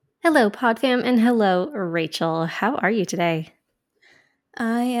Hello, PodFam, and hello, Rachel. How are you today?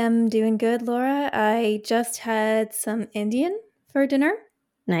 I am doing good, Laura. I just had some Indian for dinner,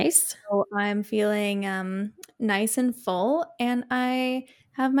 Nice. so I'm feeling nice and full, and I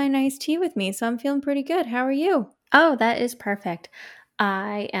have my nice tea with me, so I'm feeling pretty good. How are you? Oh, that is perfect.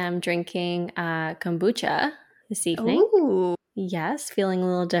 I am drinking kombucha this evening. Oh, Yes, feeling a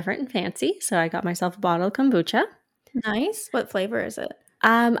little different and fancy, so I got myself a bottle of kombucha. nice. What flavor is it?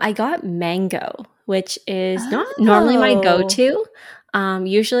 I got mango, which is not normally my Oh, go-to.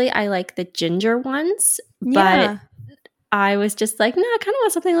 Usually I like the ginger ones, but yeah. I was just like, no, I kind of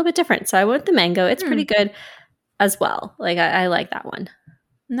want something a little bit different. So I went with the mango. It's Hmm. pretty good as well. Like I like that one.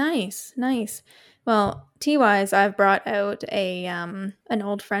 Nice, nice. Well, tea-wise, I've brought out a an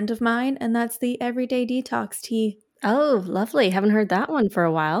old friend of mine, and that's the Everyday Detox tea. Oh, lovely. Haven't heard that one for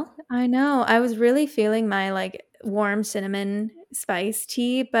a while. I know. I was really feeling my like warm cinnamon spice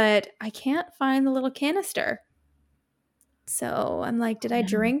tea, but I can't find the little canister. So I'm like, did I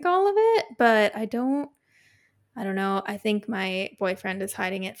drink all of it? But I don't know. I think my boyfriend is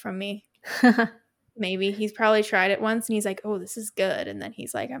hiding it from me. Maybe he's probably tried it once and he's like, oh, this is good. And then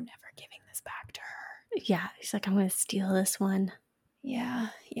he's like, I'm never giving this back to her. Yeah, he's like, I'm going to steal this one. Yeah,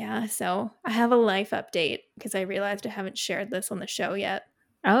 yeah. So I have a life update because I realized I haven't shared this on the show yet.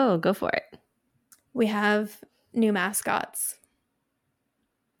 Oh, go for it. We have new mascots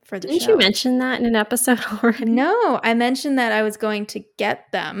for the Didn't you show. mention that in an episode already? No, I mentioned that I was going to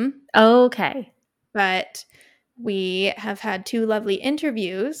get them, Okay. but we have had two lovely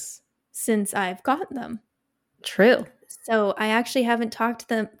interviews since I've got them. True. So I actually haven't talked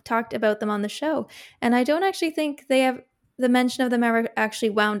about them on the show, and I don't actually think they have the mention of them ever actually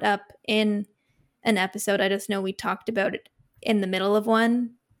wound up in an episode. I just know we talked about it in the middle of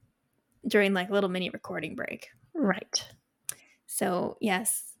one during like a little mini recording break. Right. So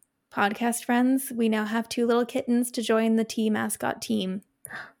yes, podcast friends, we now have two little kittens to join the tea mascot team.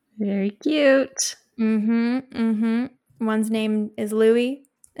 Very cute. Mm-hmm. Mm-hmm. One's name is Louie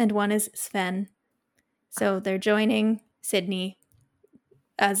and one is Sven. So they're joining Sydney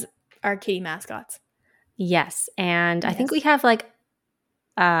as our kitty mascots. Yes. And I think we Yes. have like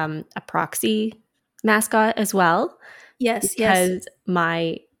a proxy mascot as well Yes, yes. because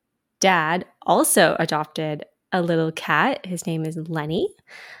my dad also adopted a little cat. His name is Lenny.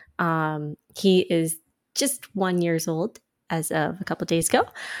 He is just 1 year old as of a couple days ago.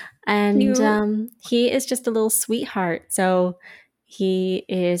 And Cute. he is just a little sweetheart. So he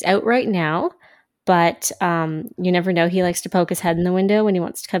is out right now, but you never know. He likes to poke his head in the window when he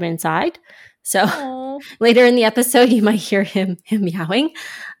wants to come inside. So Oh. later in the episode, you might hear him meowing.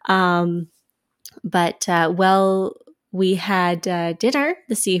 Um, but we had dinner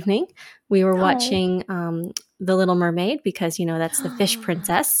this evening. We were Oh. watching The Little Mermaid because, you know, that's the fish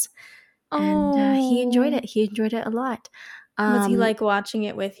princess. And he enjoyed Oh. it. He enjoyed it a lot. Was he like watching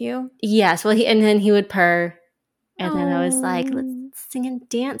it with you? Yes. Well, and then he would purr. And then I was like, let's Oh. sing and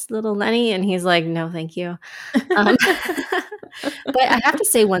dance, little Lenny. And he's like, no, thank you. Um, but I have to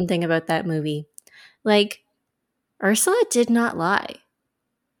say one thing about that movie. Like, Ursula did not lie. You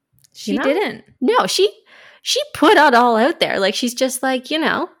She know? didn't. No, she put it all out there. Like, she's just like, you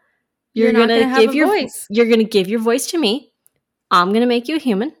know, You're not going to have a voice. you're gonna give your voice to me. I'm gonna make you a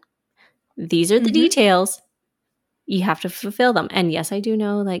human. These are the Mm-hmm. details. You have to fulfill them. And yes, I do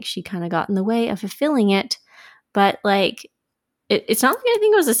know like she kind of got in the way of fulfilling it, but like it's not like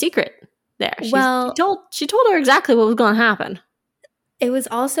anything was a secret there. Well, She told her exactly what was going to happen. it was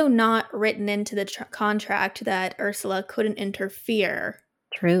also not written into the contract that Ursula couldn't interfere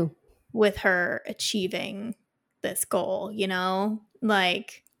True. with her achieving this goal, you know?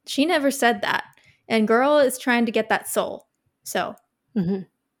 Like, she never said that. And girl is trying to get that soul. So, Mm-hmm.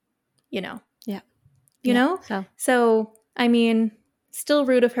 you know. Yeah. You know? So, I mean, still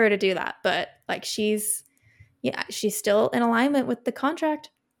rude of her to do that, but like she's still in alignment with the contract.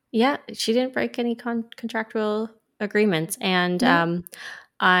 Yeah, she didn't break any contractual agreements. And No.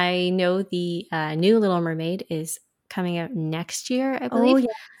 I know the new Little Mermaid is coming out next year, I Oh, believe.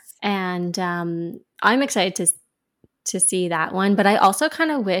 yes. And I'm excited to see that one. But I also kind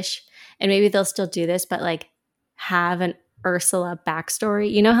of wish, and maybe they'll still do this, but like have an Ursula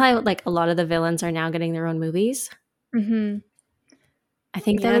backstory. You know how like a lot of the villains are now getting their own movies? Mm-hmm. I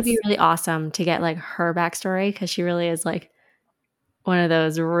think that would be really awesome to get like her backstory because she really is like one of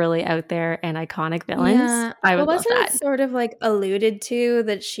those really out there and iconic villains. Yeah. I would Well, love wasn't that. it sort of like alluded to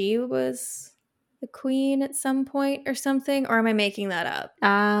that she was the queen at some point or something? Or am I making that up?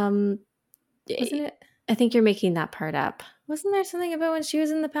 Wasn't it? I think you're making that part up. Wasn't there something about when she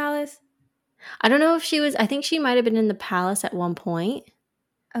was in the palace? I don't know if she was, I think she might have been in the palace at one point.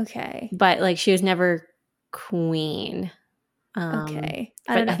 Okay. but like she was never queen. Okay.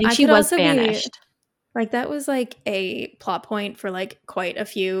 I don't But I know. think I she could was also be banished. like, that was like a plot point for like quite a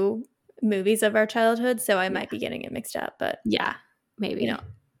few movies of our childhood, so I Yeah. might be getting it mixed up, but Yeah, you know, maybe.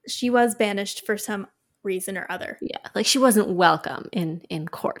 she was banished for some reason or other. Yeah, like she wasn't welcome in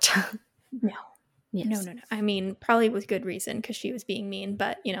court. No. No, Yes. no, no. I mean, probably with good reason because she was being mean,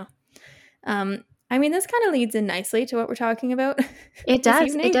 but I mean, this kind of leads in nicely to what we're talking about It this does. It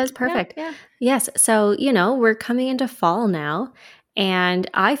evening. does. Yeah, Perfect. yeah. Yes. So, we're coming into fall now, and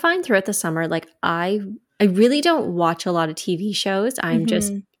I find throughout the summer like I really don't watch a lot of TV shows. I'm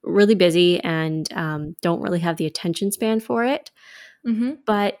just Mm-hmm. really busy and don't really have the attention span for it. Mm-hmm.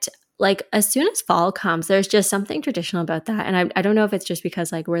 But like as soon as fall comes, there's just something traditional about that. And I don't know if it's just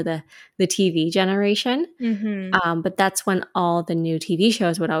because like we're the TV generation, Mm-hmm. but that's when all the new TV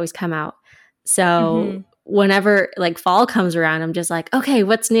shows would always come out. So Mm-hmm. whenever like fall comes around, I'm just like, okay,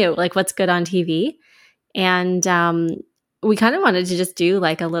 what's new? Like what's good on TV? And we kind of wanted to just do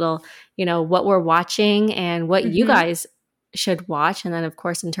like a little, what we're watching and what you Mm-hmm. guys should watch. And then, of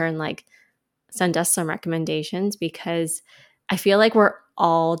course, in turn, like send us some recommendations because I feel like we're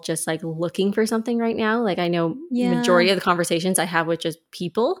all just like looking for something right now. Like I know Yeah. majority of the conversations I have with just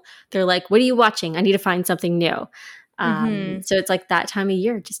people, they're like, what are you watching? I need to find something new. Mm-hmm. So it's like that time of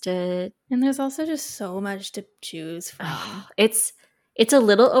year just to And there's also just so much to choose from. it's a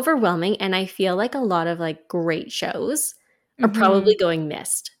little overwhelming and I feel like a lot of like great shows are Mm-hmm. probably going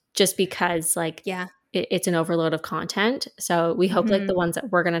missed just because like Yeah. it's an overload of content. So we hope like Mm-hmm. the ones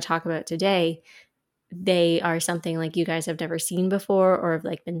that we're going to talk about today, they are something like you guys have never seen before or have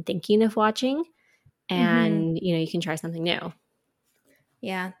like been thinking of watching Mm-hmm. and you can try something new.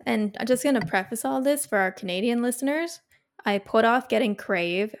 Yeah. And I'm just gonna preface all this for our Canadian listeners. I put off getting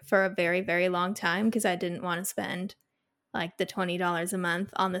Crave for a very, very long time because I didn't want to spend like the $20 a month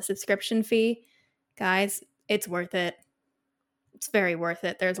on the subscription fee. Guys, it's worth it. It's very worth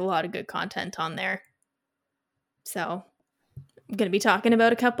it. There's a lot of good content on there. So I'm going to be talking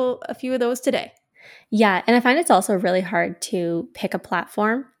about a few of those today. Yeah, and I find it's also really hard to pick a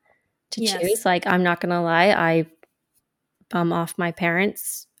platform to choose. Yes. Like I'm not going to lie, I bum off my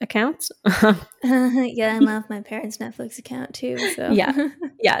parents' accounts. Yeah, I'm off my parents' Netflix account too. So Yeah.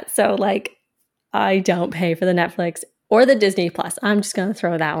 Yeah. So like I don't pay for the Netflix or the Disney Plus. I'm just gonna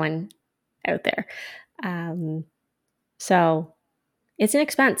throw that one out there. So it's an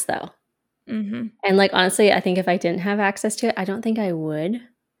expense though. mm-hmm. And like honestly, I think if I didn't have access to it, I don't think I would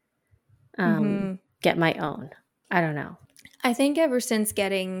Mm-hmm. get my own. I don't know. I think ever since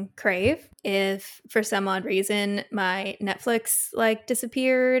getting Crave, if for some odd reason my Netflix like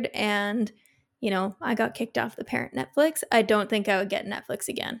disappeared and I got kicked off the parent Netflix, I don't think I would get Netflix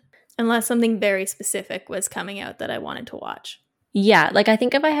again unless something very specific was coming out that I wanted to watch. Yeah, like I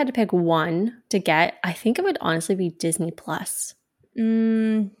think if I had to pick one to get, I think it would honestly be Disney Plus.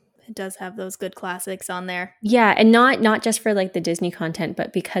 It does have those good classics on there. Yeah, and not just for like the Disney content,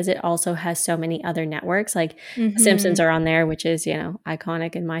 but because it also has so many other networks. Like The Simpsons Mm-hmm. are on there, which is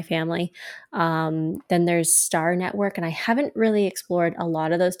iconic in my family. Then there's Star Network, and I haven't really explored a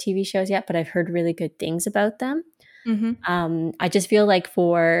lot of those TV shows yet, but I've heard really good things about them. Mm-hmm. I just feel like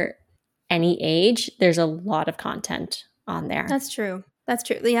for any age, there's a lot of content on there. That's true. That's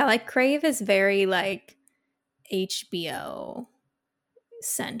true. Yeah, like Crave is very like HBO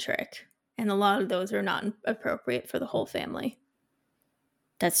centric, and a lot of those are not appropriate for the whole family.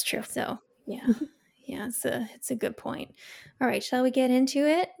 That's true. So yeah, yeah, it's a good point. All right, shall we get into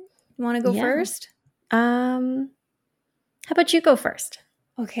it? You want to go Yeah. first? How about you go first?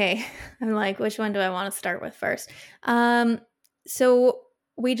 Okay, I'm like, which one do I want to start with first? So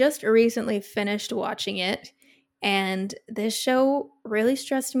we just recently finished watching it, and this show really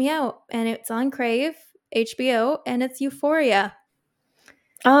stressed me out. And it's on Crave, HBO, and it's Euphoria.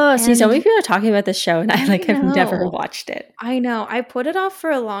 Oh, see, so many And people are talking about this show, and I have never watched it. I know. I put it off for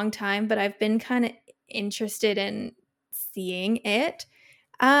a long time, but I've been kind of interested in seeing it.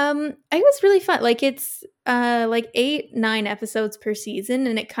 It was really fun. Like it's like 8-9 episodes per season,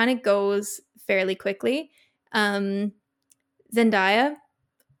 and it kind of goes fairly quickly. Zendaya,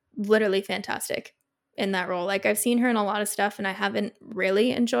 literally fantastic in that role. Like I've seen her in a lot of stuff, and I haven't really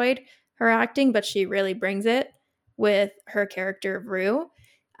enjoyed her acting, but she really brings it with her character of Rue.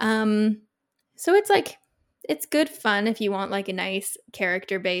 So it's like it's good fun if you want like a nice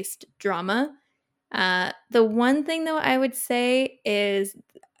character based drama. The one thing though I would say is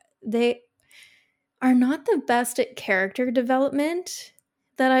they are not the best at character development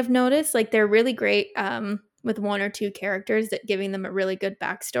that I've noticed. Like they're really great with one or two characters that giving them a really good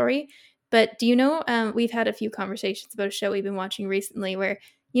backstory. But do you know we've had a few conversations about a show we've been watching recently where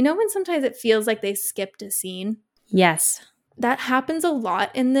You know when sometimes it feels like they skipped a scene? Yes. That happens a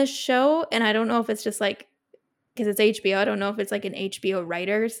lot in this show, and I don't know if it's just like because it's HBO, I don't know if it's like an HBO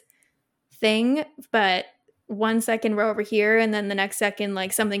writers thing, but 1 second we're over here and then the next second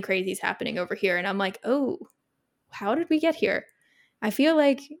like something crazy is happening over here and I'm like, "Oh, how did we get here?" I feel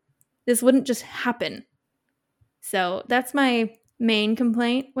like this wouldn't just happen. So, that's my main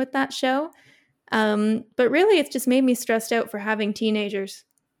complaint with that show. But really it's just made me stressed out for having teenagers.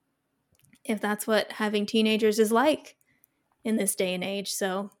 If that's what having teenagers is like in this day and age.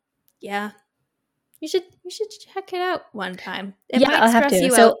 So, yeah, you should check it out one time. It Yeah, might I'll have stress to.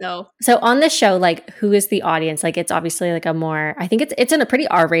 you So out though. so on this show, like who is the audience? Like it's obviously like a more I think it's in a pretty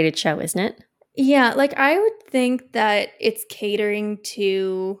R-rated show, isn't it? Yeah, like I would think that it's catering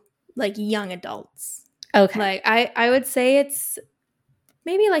to like young adults. Okay. Like I would say it's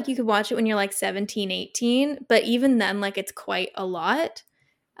maybe like you could watch it when you're like 17, 18, but even then like it's quite a lot.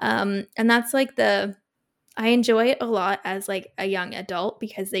 And that's like I enjoy it a lot as like a young adult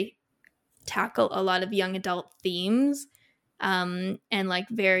because they tackle a lot of young adult themes and like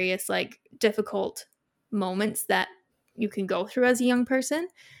various like difficult moments that you can go through as a young person.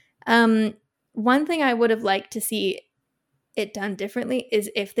 Um, One thing I would have liked to see it done differently is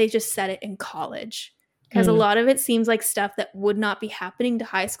if they just set it in college. Because a Mm. lot of it seems like stuff that would not be happening to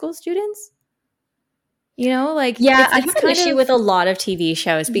high school students. You know, like Yeah, I it's have an kind issue of with a lot of TV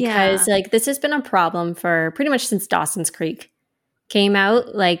shows because yeah. like this has been a problem for pretty much since Dawson's Creek came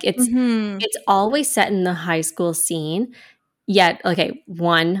out. Like Mm-hmm. it's always set in the high school scene. Yet, okay,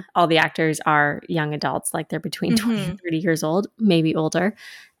 one, all the actors are young adults, like they're between 20 Mm-hmm. and 30 years old, maybe older.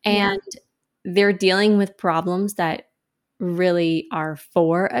 Yeah. And they're dealing with problems that really are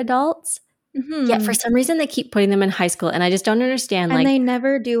for adults. Yet for Mm-hmm. some reason they keep putting them in high school. And I just don't understand. And Like they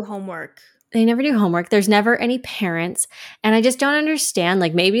never do homework. they never do homework. There's never any parents. And I just don't understand.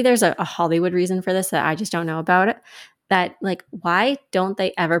 Like maybe there's a Hollywood reason for this that I just don't know about it. That like, why don't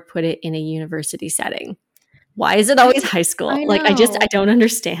they ever put it in a university setting? Why is it always high school? I Like I know. don't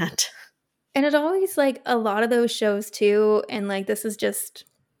understand. And it always like a lot of those shows too, and like this is just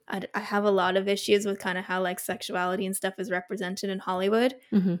I have a lot of issues with kind of how like sexuality and stuff is represented in Hollywood.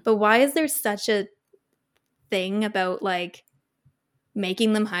 Hmm. But why is there such a thing about like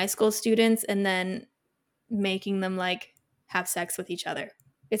making them high school students and then making them like have sex with each other?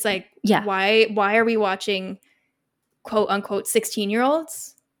 It's like Yeah, why are we watching quote unquote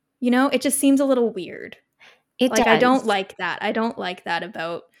 16-year-olds? You know, it just seems a little weird. it Like I don't does. like that. I don't like that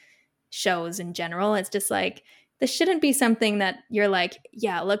about shows in general. It's just like this shouldn't be something that you're like,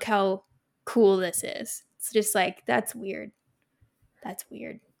 yeah, look how cool this is. It's just like that's weird. That's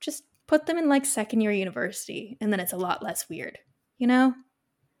weird. Just put them in like second year university and then it's a lot less weird. You know?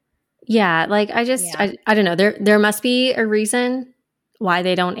 Yeah, like Yeah. I don't know. There must be a reason why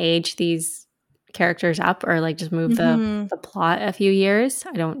they don't age these characters up or like just move Mhm. the plot a few years.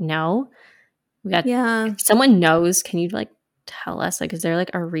 I don't know. We got Yeah. if someone knows, can you like tell us like is there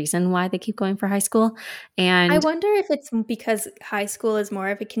like a reason why they keep going for high school? I And wonder if it's because high school is more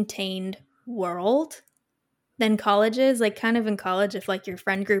of a contained world than college is. Like kind of in college if like your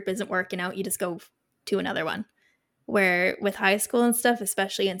friend group isn't working out, you just go to another one. Where with high school and stuff,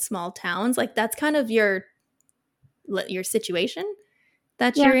 especially in small towns, like that's kind of your situation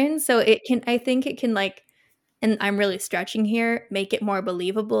that yeah, you're in. So it can, I think it can like, and I'm really stretching here, make it more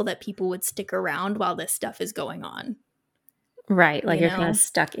believable that people would stick around while this stuff is going on. right. Like You you're kind of know?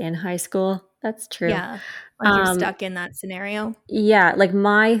 stuck in high school. That's true. Yeah, like you're Um stuck in that scenario. Yeah, like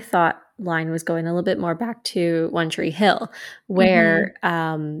my thought line was going a little bit more back to One Tree Hill, Mhm. where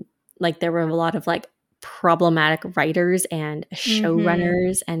like there were a lot of like problematic writers and Mhm.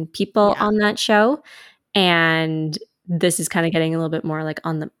 showrunners and people Yeah. on that show. And this is kind of getting a little bit more like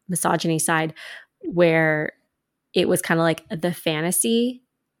on the misogyny side, where it was kind of like the fantasy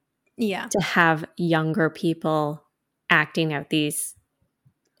Yeah. to have younger people acting out these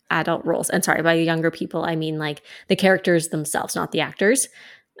adult roles. And sorry, by younger people, I mean like the characters themselves, not the actors.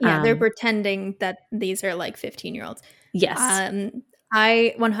 Yeah, they're Um, pretending that these are like 15-year-olds. yes. Um,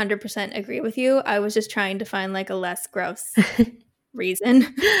 I 100% agree with you. I was just trying to find like a less gross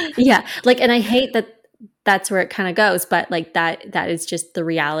reason. Yeah, like, and I hate that that's where it kinda goes, but, like, that is just the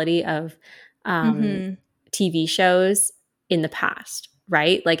reality of, um, Mhm. TV shows in the past,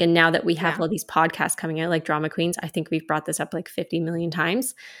 right? Like, and now that we have Yeah. all these podcasts coming out, like Drama Queens, I think we've brought this up, like, 50 million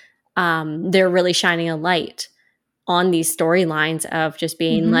times. They're really shining a light on these storylines of just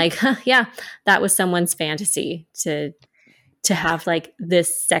being Mhm. like, "Huh, yeah, that was someone's fantasy to have, like,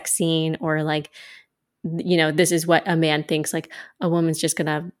 this sex scene," or, like, this is what a man thinks like a woman's just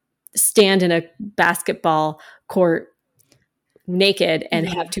gonna stand in a basketball court, naked and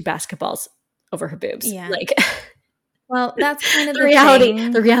Yeah. have 2 basketballs over her boobs. Yeah. Like Well, that's kind of the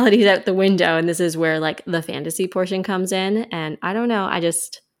thing. reality is out the window, and this is where like the fantasy portion comes in. And I don't know,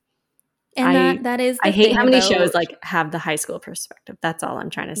 And that is the I hate thing how many about shows like have the high school perspective. That's all I'm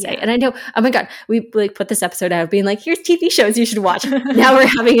trying to say. Yeah. And I know, oh my God, we like put this episode out being like, here's TV shows you should watch. Now we're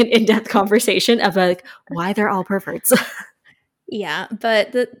having an in-depth conversation about like why they're all perverts. Yeah,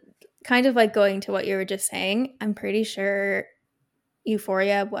 but the kind of like going to what you were just saying, I'm pretty sure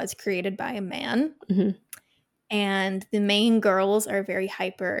Euphoria was created by a man. Mhm. And the main girls are very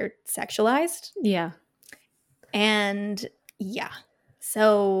hyper sexualized. Yeah. And yeah.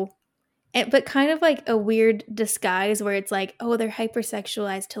 So but kind of like a weird disguise where it's like, oh, they're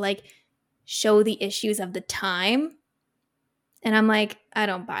hypersexualized to like show the issues of the time. And I'm like, I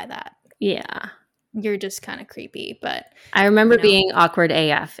don't buy that. Yeah. You're just kind of creepy. But I remember being awkward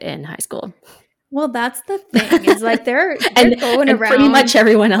AF in high school. Well, that's the thing. Is like they're going around. Pretty much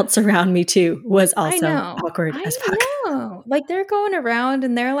everyone else around me too was also awkward as fuck. I know. Like they're going around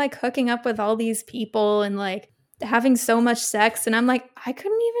and they're like hooking up with all these people and like having so much sex, and I'm like, I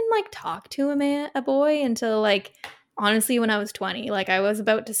couldn't even like talk to a boy until like honestly when I was 20. Like I was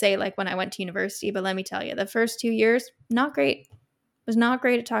about to say like when I went to university, but let me tell you, the first 2 years not great. Was not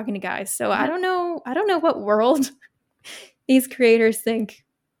great at talking to guys. So I don't know what world these creators think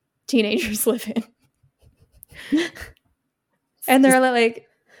teenagers live in. And they're like,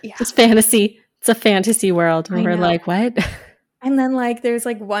 yeah. It's fantasy. It's a fantasy world. And we're like, what? And then like there's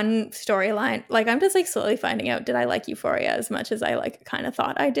like one storyline. Like I'm just like slowly finding out, did I like Euphoria as much as I like kind of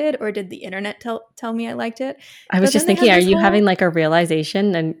thought I did, or did the internet tell me I liked it? I was just thinking, are you having like a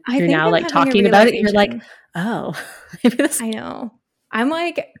realization and you're now like talking about it? And you're like, oh, maybe this. I know. I'm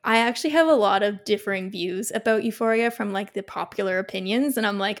like, I actually have a lot of differing views about Euphoria from like the popular opinions. And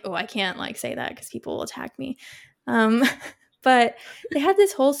I'm like, oh, I can't like say that because people will attack me. But they had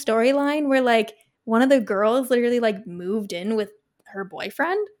this whole storyline where like one of the girls literally like moved in with her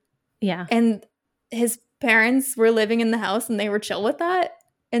boyfriend. Yeah. And his parents were living in the house and they were chill with that.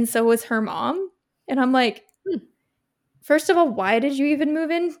 And so was her mom. And I'm like, first of all, why did you even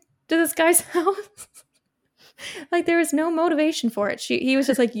move in to this guy's house? Like there was no motivation for it. He was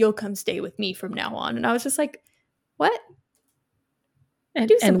just like, you'll come stay with me from now on. And I was just like, what?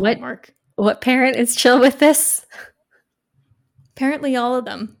 Do some homework. What parent is chill with this? Apparently all of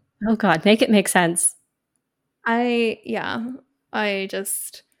them. Oh God, make it make sense. I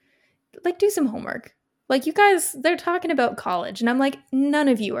just like do some homework. Like you guys, they're talking about college. And I'm like, none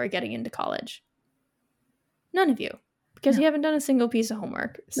of you are getting into college. None of you. Because you haven't done a single piece of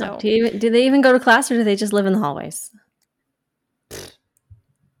homework. So no. Do they even go to class, or do they just live in the hallways?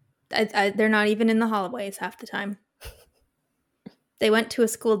 They're not even in the hallways half the time. They went to a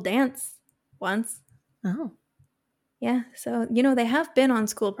school dance once. Oh. Yeah. So, they have been on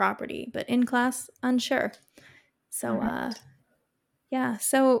school property, but in class, unsure. So, right. Yeah.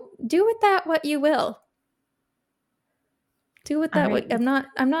 So do with that what you will. Do with that. Right. I'm not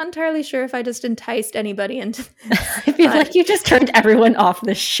entirely sure if I just enticed anybody into this. I feel like you just turned everyone off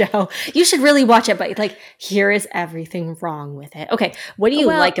this show. You should really watch it, but like, here is everything wrong with it. Okay. What do you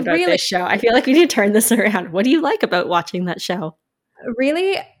like about this show? I feel like we need to turn this around. What do you like about watching that show?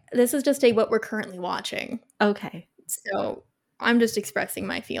 Really? This is just what we're currently watching. Okay. So I'm just expressing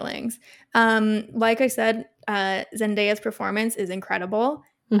my feelings. Like I said, Zendaya's performance is incredible.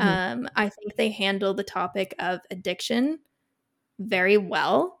 Mm-hmm. I think they handle the topic of addiction very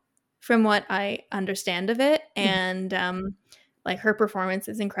well from what I understand of it. And like her performance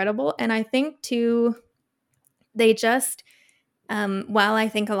is incredible. And I think too, they just, while I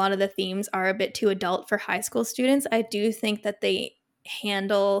think a lot of the themes are a bit too adult for high school students, I do think that they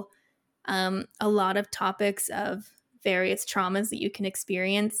handle a lot of topics of various traumas that you can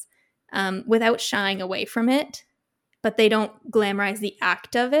experience without shying away from it, but they don't glamorize the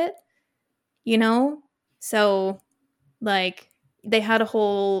act of it, So like they had a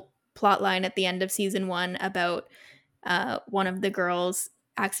whole plot line at the end of season 1 about one of the girls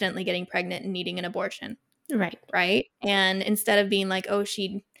accidentally getting pregnant and needing an abortion. Right. And instead of being like, oh,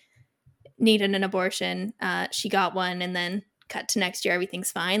 she needed an abortion, she got one, and then cut to next year,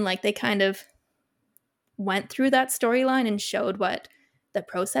 everything's fine. Like they kind of went through that storyline and showed what the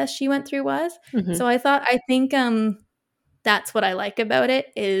process she went through was. Mm-hmm. So I think that's what I like about it,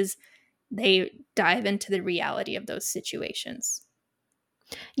 is they dive into the reality of those situations.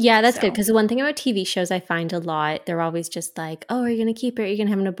 Yeah, that's good. Because the one thing about TV shows I find a lot, they're always just like, oh, are you going to keep it? Are you going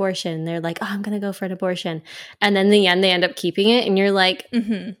to have an abortion? And they're like, oh, I'm going to go for an abortion. And then in the end, they end up keeping it. And you're like,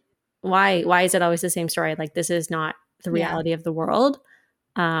 why? Why is it always the same story? Like, this is not the reality of the world.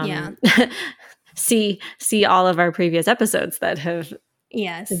 see all of our previous episodes that have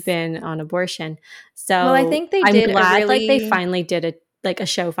Yes. been on abortion. So Well, I think they I'm did a glad like they really finally did it, like a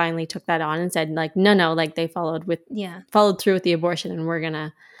show finally took that on and said like no, like they followed through with the abortion, and we're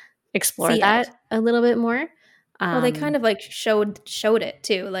gonna explore see it. that a little bit more. Well, they kind of like showed it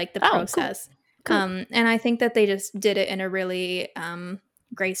too, like the Cool. process. Cool. And I think that they just did it in a really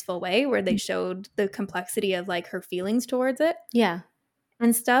graceful way where they showed the complexity of like her feelings towards it Yeah.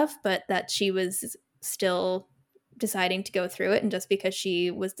 and stuff, but that she was still deciding to go through it. And just because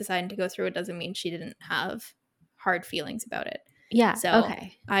she was deciding to go through it doesn't mean she didn't have hard feelings about it. Yeah. So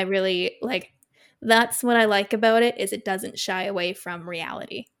Okay. I really like, that's what I like about it, is it doesn't shy away from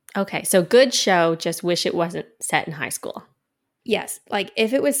reality. Okay. So good show, just wish it wasn't set in high school. Yes. Like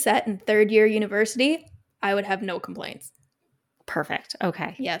if it was set in third year university, I would have no complaints. Perfect.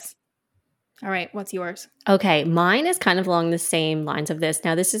 Okay. Yes. All right. What's yours? Okay. Mine is kind of along the same lines of this.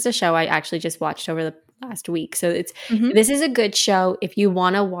 Now, this is a show I actually just watched over the last week. So this is a good show if you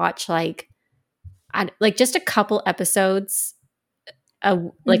want to watch like just a couple episodes a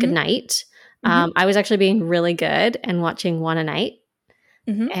night. I was actually being really good and watching one a night.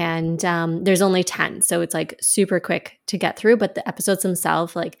 And there's only 10, so it's like super quick to get through, but the episodes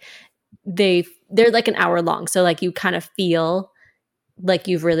themselves, like they're like an hour long, so like you kind of feel like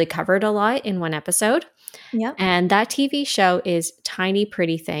you've really covered a lot in one episode. Yeah. And that TV show is Tiny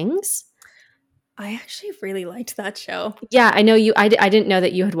Pretty Things. I actually really liked that show. Yeah, I know you. I didn't know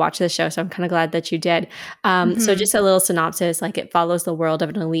that you had watched this show, so I'm kind of glad that you did. So just a little synopsis, like it follows the world of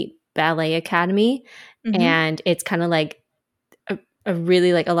an elite ballet academy, and it's kind of like a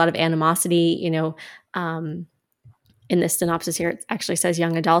really like a lot of animosity, you know. In this synopsis here, it actually says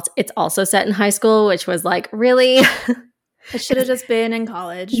young adults. It's also set in high school, which was like, really? It should have just been in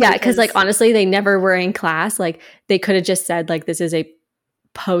college. Yeah, because like honestly, they never were in class. Like they could have just said like this is a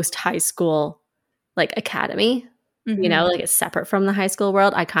post high school like academy, you know, like it's separate from the high school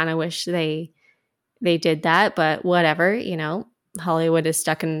world. I kind of wish they did that, but whatever, you know, Hollywood is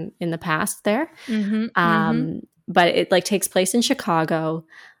stuck in the past there. But it like takes place in Chicago,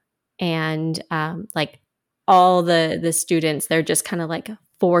 and like all the students, they're just kind of like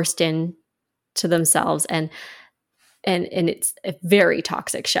forced in to themselves, and it's a very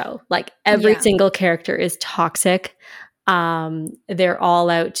toxic show. Like every single character is toxic. They're all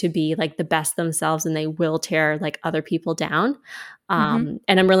out to be like the best themselves, and they will tear like other people down. And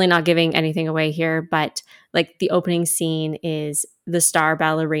I'm really not giving anything away here, but like the opening scene is the star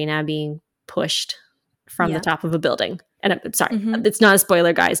ballerina being pushed from the top of a building. And I'm sorry, it's not a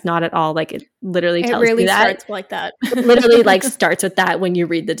spoiler, guys, not at all. Like it literally tells you that. It really starts like that. It literally like starts with that when you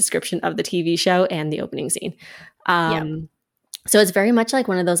read the description of the TV show and the opening scene. So it's very much like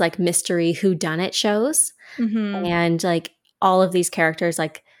one of those like mystery whodunit shows. And like all of these characters,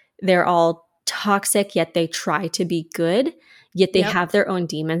 like they're all toxic, yet they try to be good, yet they have their own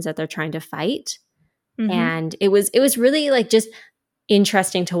demons that they're trying to fight. And it was really like just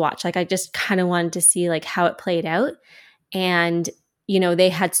interesting to watch. Like I just kind of wanted to see like how it played out. And, you know, they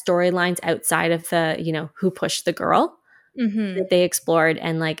had storylines outside of the, you know, who pushed the girl that they explored.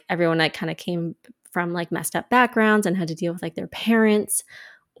 And like everyone like kind of came from like messed up backgrounds and had to deal with like their parents,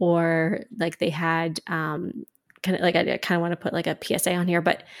 or like they had kind of like, I kind of want to put like a PSA on here,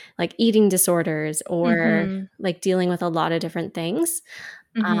 but like eating disorders, or like dealing with a lot of different things.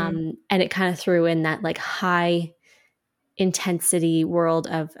 And it kind of threw in that like high intensity world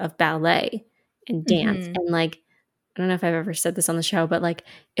of ballet and dance. And like, I don't know if I've ever said this on the show, but like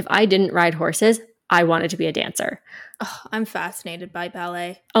if I didn't ride horses, I wanted to be a dancer. Oh, I'm fascinated by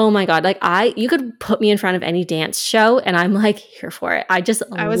ballet. Oh my God. Like you could put me in front of any dance show and I'm like here for it. I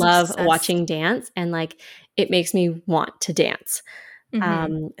love obsessed. Watching dance, and like it makes me want to dance.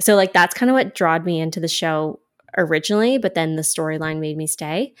 So like that's kind of what drawed me into the show originally, but then the storyline made me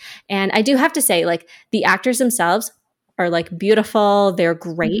stay. And I do have to say, like the actors themselves are like beautiful. They're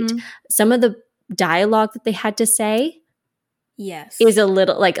great. Some of the dialogue that they had to say is a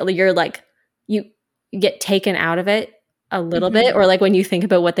little like you're like you get taken out of it a little bit, or like when you think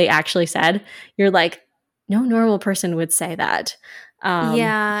about what they actually said, you're like, no normal person would say that.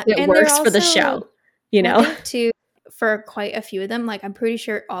 It works for the show, you know. I think too, for quite a few of them, like I'm pretty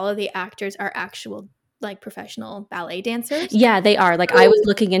sure all of the actors are actual like professional ballet dancers. Yeah, they are. Like I was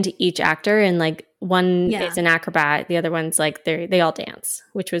looking into each actor, and like one is an acrobat, the other one's like they all dance,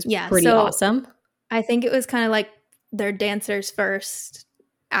 which was pretty awesome. I think it was kind of like they're dancers first,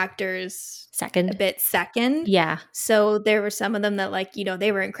 actors second, a bit second. Yeah. So there were some of them that like, you know,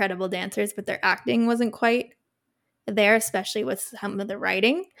 they were incredible dancers, but their acting wasn't quite there, especially with some of the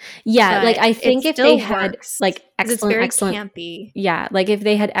writing. Yeah, like But I think it if they still had works like 'cause it's excellent, very excellent, campy. yeah, like if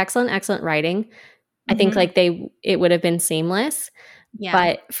they had excellent, excellent writing, I think Mhm. like it would have been seamless. Yeah.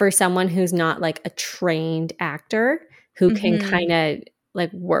 But for someone who's not like a trained actor who can Mhm. kind of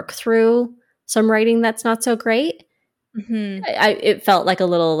like work through some writing that's not so great, Mhm. it felt like a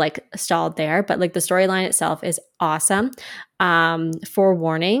little like stalled there. But like the storyline itself is awesome.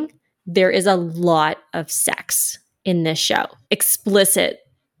 Forewarning, there is a lot of sex in this show, explicit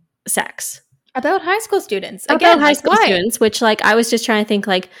sex About high school students. about Again, high like, school why? students. Which like I was just trying to think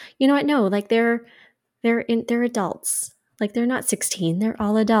like, you know what? No, like they're adults. Like they're not 16. They're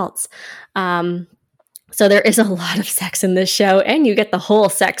all adults. Um, So there is a lot of sex in this show, and you get the whole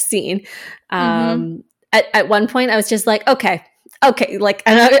sex scene. Mhm. At one point, I was just like, okay, like,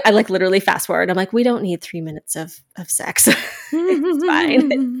 and I like literally fast forward. I'm like, we don't need 3 minutes of sex. It's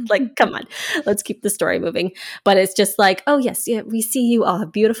fine. Like, come on, let's keep the story moving. But it's just like, oh yes, yeah, we see you all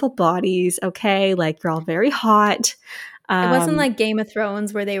have beautiful bodies. Okay, like you're all very hot. It wasn't Um, like Game of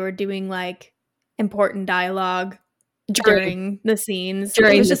Thrones where they were doing, like, important dialogue during during the scenes. It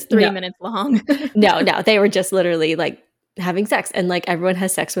during was this, just 3 no, minutes long. no, they were just literally like having sex, and like everyone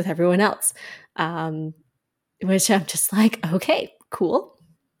has sex with everyone else. Um, Which I'm just like, okay, cool,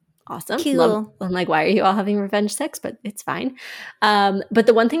 awesome, love. Cool. I'm like, why are you all having revenge sex? But it's fine. But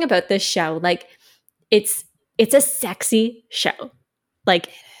the one thing about this show, like, it's it's a sexy show. Like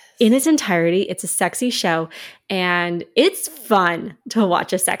in its entirety, it's a sexy show, and it's fun to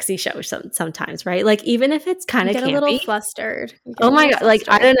watch a sexy show sometimes, right? Like even if it's kind You of get a little campy. flustered. You get Oh a my little god! Like I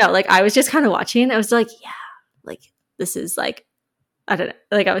flustered. don't know. Like I was just kind of watching. And I was like, yeah, like this is like I don't know.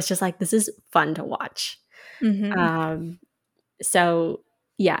 Like I was just like, this is fun to watch. Mhm. Um, so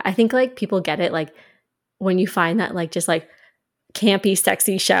yeah, I think like people get it. Like when you find that like just like campy,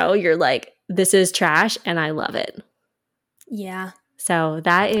 sexy show, you're like, this is trash and I love it. Yeah. So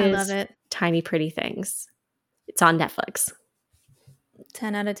that I love is it. Tiny Pretty Things. It's on Netflix.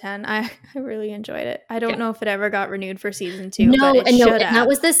 10 out of 10. I really enjoyed it. I Yeah. don't know if it ever got renewed for season 2, but No, it and no, should and that have.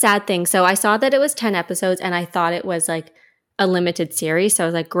 was the sad thing. So I saw that it was 10 episodes and I thought it was like a limited series. So I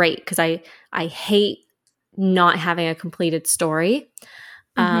was like, great, because I hate not having a completed story.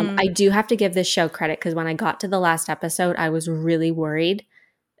 Mhm. I do have to give this show credit because when I got to the last episode, I was really worried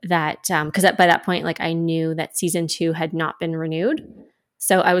that because by that point, like I knew that season 2 had not been renewed,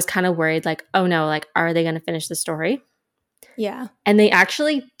 so I was kind of worried, like, oh no, like are they going to finish the story? Yeah. And they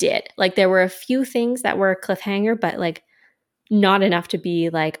actually did. Like there were a few things that were a cliffhanger, but like not enough to be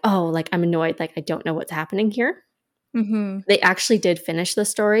like, oh, like I'm annoyed, like I don't know what's happening here. Mhm. They actually did finish the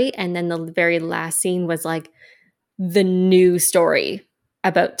story, and then the very last scene was like the new story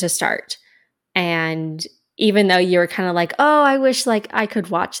about to start. And even though you were kind of like, oh, I wish like I could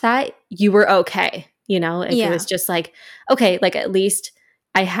watch that, you were okay. You know, like it was Yeah. just like, okay, like at least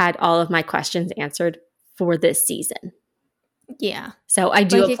I had all of my questions answered for this season. Yeah. So I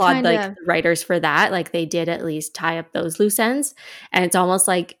do Like, it applaud like kinda the writers for that. Like they did at least tie up those loose ends. And it's almost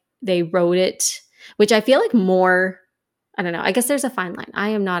like they wrote it, which I feel like more, I don't know, I guess there's a fine line. I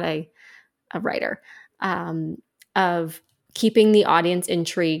am not a writer, um, of keeping the audience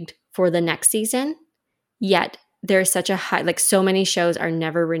intrigued for the next season. Yet there's such a high, like so many shows are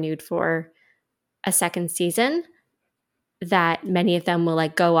never renewed for a second season that many of them will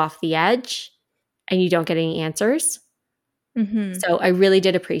like go off the edge and you don't get any answers. Mhm. So I really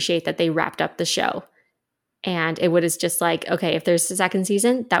did appreciate that they wrapped up the show. And it was just like, okay, if there's a second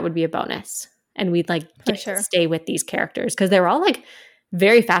season, that would be a bonus. And we'd like For get to sure. stay with these characters because they were all like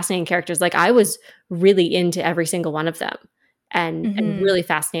very fascinating characters. Like I was really into every single one of them and Mhm. really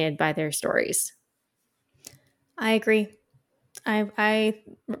fascinated by their stories. I agree. I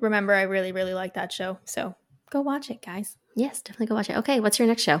remember I really, really liked that show. So go watch it, guys. Yes, definitely go watch it. Okay, what's your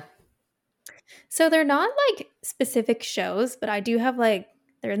next show? So they're not like specific shows, but I do have like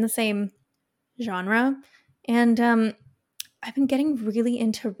they're in the same genre. And I've been getting really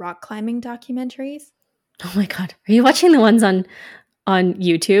into rock climbing documentaries. Oh my god. Are you watching the ones on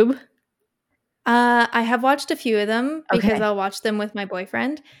YouTube? I have watched a few of them because Okay. I'll watch them with my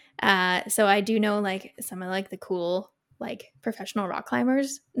boyfriend. So I do know like some of like the cool like professional rock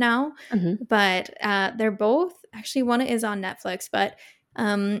climbers now, Mhm. but they're both actually one is on Netflix, but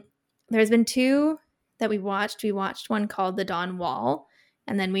um, there's been two that we watched. We watched one called The Dawn Wall,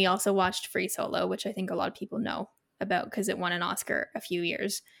 and then we also watched Free Solo, which I think a lot of people know about because it won an Oscar a few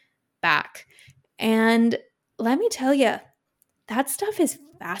years back. And let me tell you, that stuff is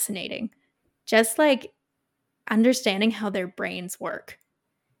fascinating. Just like understanding how their brains work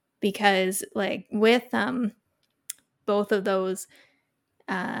because like with both of those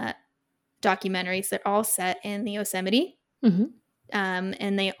uh documentaries. They're all set in the Yosemite, Mm-hmm.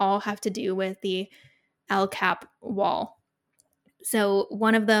 and they all have to do with the El Cap wall. So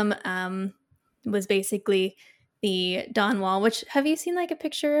one of them was basically the Dawn Wall, which, have you seen like a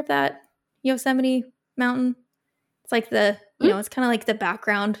picture of that Yosemite mountain? It's like it's kind of like the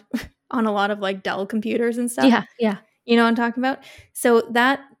background on a lot of like Dell computers and stuff. Yeah, yeah. You know what I'm talking about? So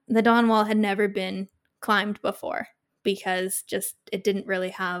the Dawn Wall had never been climbed before because just it didn't really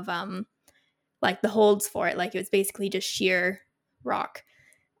have like the holds for it. Like it was basically just sheer rock.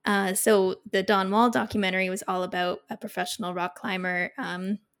 So the Dawn Wall documentary was all about a professional rock climber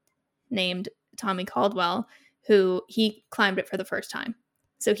named Tommy Caldwell, who he climbed it for the first time.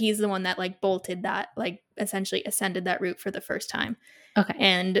 So he's the one that like bolted that, like essentially ascended that route for the first time. Okay.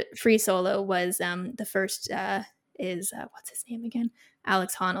 And Free Solo was the first is what's his name again?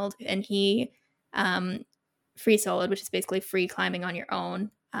 Alex Honnold. And he free soloed, which is basically free climbing on your own,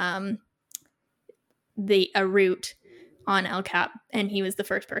 a route on El Cap. And he was the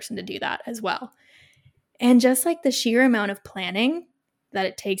first person to do that as well. And just like the sheer amount of planning that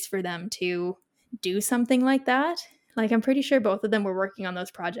it takes for them to do something like that, like I'm pretty sure both of them were working on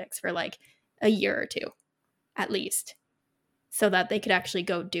those projects for like a year or two at least so that they could actually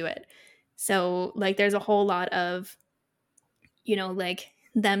go do it. So like there's a whole lot of, like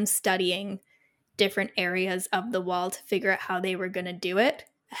them studying different areas of the wall to figure out how they were going to do it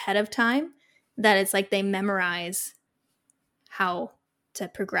ahead of time, that it's like they memorize how to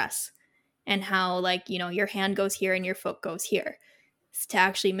progress and how like, your hand goes here and your foot goes here to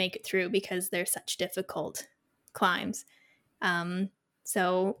actually make it through because they're such difficult climbs.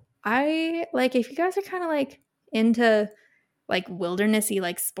 So I like, if you guys are kind of like into like wildernessy,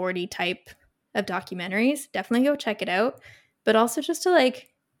 like sporty type of documentaries, definitely go check it out. But also just to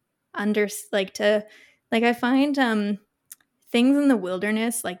I find things in the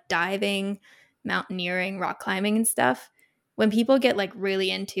wilderness, like diving, mountaineering, rock climbing and stuff, when people get like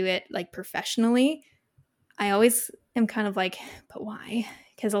really into it, like professionally, I always am kind of like, but why?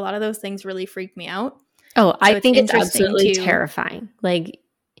 Because a lot of those things really freak me out. Oh, I think it's absolutely terrifying. Like,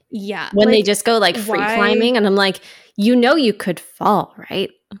 yeah, when they just go like free climbing, and I'm like, you could fall, right?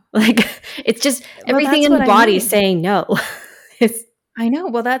 Like, it's just everything in the body saying no. I know.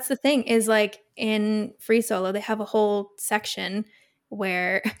 Well, that's the thing is like in Free Solo, they have a whole section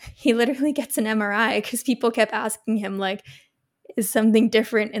where he literally gets an MRI because people kept asking him like, is something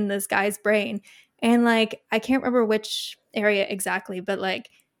different in this guy's brain? And like, I can't remember which area exactly, but like,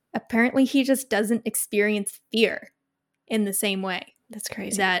 apparently he just doesn't experience fear in the same way. That's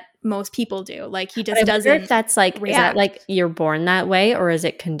crazy. That most people do. Like he just doesn't. If that's like, react. Is that like you're born that way or is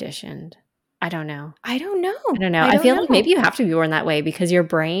it conditioned? I don't know. I don't know. I feel like maybe you have to be born that way because your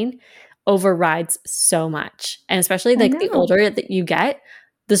brain overrides so much. And especially like the older that you get,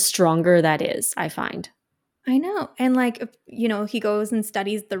 the stronger that is, I find. I know. And like, he goes and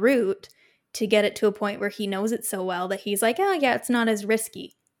studies the route to get it to a point where he knows it so well that he's like, oh yeah, it's not as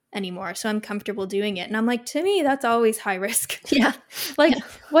risky anymore. So I'm comfortable doing it. And I'm like, to me, that's always high risk. Yeah. Like,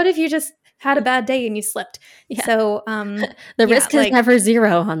 what if you just had a bad day and you slipped? Yeah. So the risk is never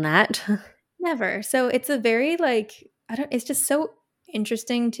zero on that. Never. So it's a very it's just so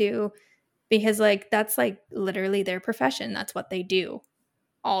interesting too, because like that's like literally their profession. That's what they do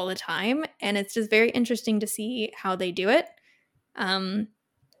all the time. And it's just very interesting to see how they do it. And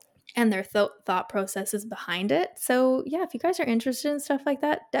their thought processes behind it. So yeah, if you guys are interested in stuff like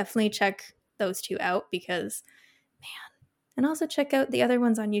that, definitely check those two out because man. And also check out the other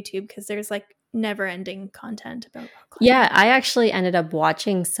ones on YouTube because there's like never-ending content about rock climbing. Yeah, I actually ended up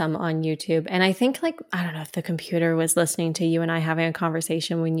watching some on YouTube, and I think like I don't know if the computer was listening to you and I having a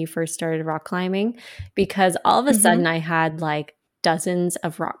conversation when you first started rock climbing, because all of a sudden I had like dozens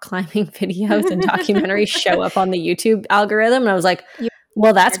of rock climbing videos and documentaries show up on the YouTube algorithm, and I was like,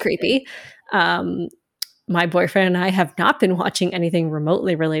 well, that's creepy. My boyfriend and I have not been watching anything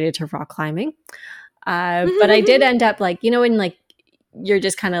remotely related to rock climbing, but I did end up like, when like you're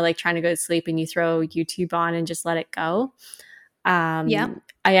just kind of like trying to go to sleep and you throw YouTube on and just let it go. I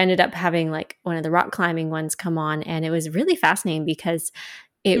ended up having like one of the rock climbing ones come on, and it was really fascinating because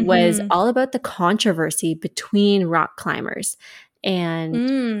it was all about the controversy between rock climbers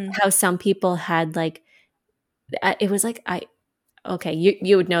and how some people had like, it was like,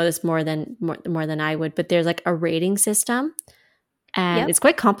 you would know this more than I would, but there's like a rating system, and it's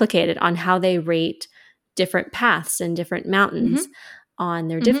quite complicated on how they rate different paths and different mountains on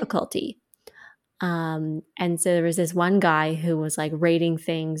their difficulty. And so there was this one guy who was like rating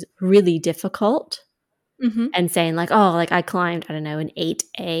things really difficult and saying like, oh, like I climbed, I don't know, an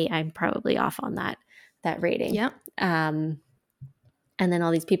 8A. I'm probably off on that rating. Yeah. And And then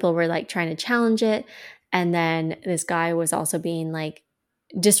all these people were like trying to challenge it. And then this guy was also being like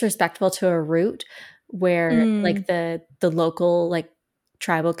disrespectful to a route where like the local like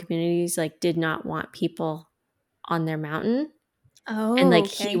tribal communities like did not want people on their mountain. And Oh, like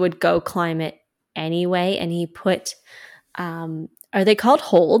he okay. would go climb it anyway. And he put are they called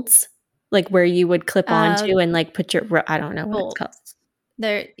holds? Like where you would clip onto and like put your I don't know what it's called. Bolts.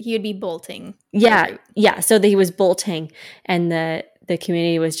 There, he would be bolting. Yeah, yeah. So he was bolting, and the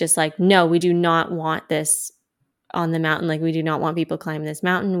community was just like, no, we do not want this on the mountain. Like we do not want people climbing this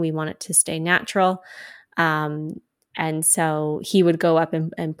mountain. We want it to stay natural. And so he would go up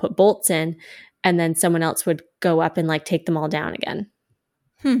and put bolts in, and then someone else would go up and like take them all down again.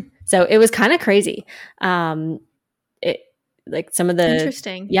 So it was kind of crazy. It like some of the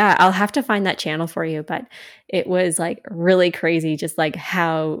Interesting. Yeah, I'll have to find that channel for you, but it was like really crazy just like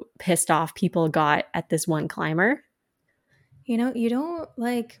how pissed off people got at this one climber. You know, you don't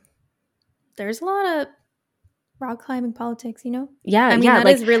like there's a lot of rock climbing politics, you know? Yeah, I mean, yeah, that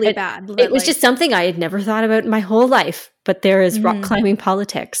like is really bad. it But was just something I had never thought about in my whole life, but there is rock climbing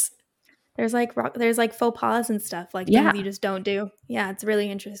politics. there's like faux pas and stuff, like Yeah. things you just don't do. Yeah, it's really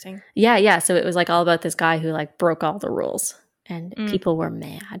interesting. Yeah, yeah. So it was like all about this guy who like broke all the rules, and people were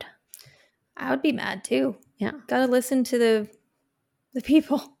mad. I would be mad too. Yeah. Gotta listen to the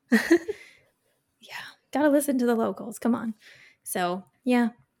people. Yeah. Gotta listen to the locals. Come on. So yeah.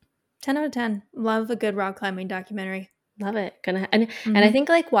 10 out of 10. Love a good rock climbing documentary. Love it. And I think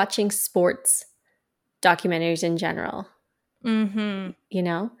like watching sports documentaries in general. You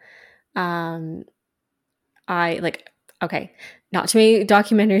know? I like okay, not too many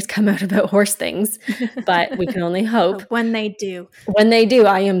documentaries come out about horse things, but we can only hope. But when they do. When they do,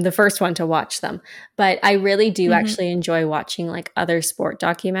 I am the first one to watch them. But I really do actually enjoy watching like other sport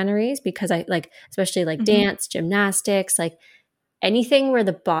documentaries because I like, especially like dance, gymnastics, like anything where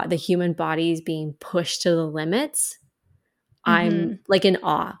the human body is being pushed to the limits. I'm like in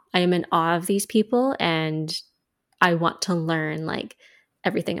awe. I am in awe of these people, and I want to learn like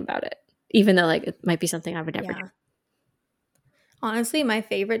everything about it, even though like it might be something I would never do. Honestly, my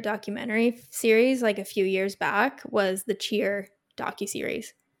favorite documentary series like a few years back was the Cheer docuseries.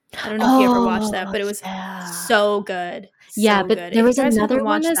 I don't know if you ever watched that, but it was so good. Yeah, but there was another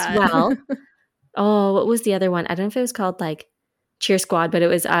one as well. Oh, what was the other one? I don't know if it was called like Cheer Squad, but it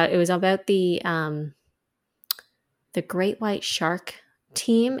was about the Great White Shark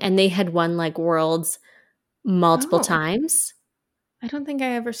team, and they had won like worlds multiple times. I don't think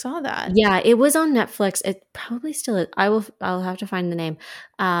I ever saw that. Yeah, it was on Netflix. It probably still is. I'll have to find the name.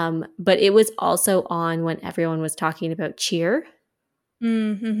 But it was also on when everyone was talking about cheer.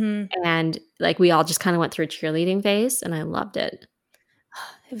 And like we all just kind of went through a cheerleading phase, and I loved it.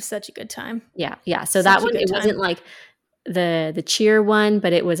 It was such a good time. Yeah, yeah. So that one, it wasn't like the cheer one,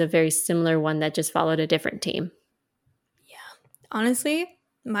 but it was a very similar one that just followed a different team. Yeah. Honestly,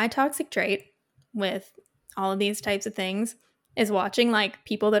 my toxic trait with all of these types of things is watching like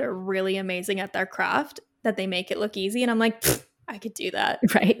people that are really amazing at their craft, that they make it look easy, and I'm like, I could do that.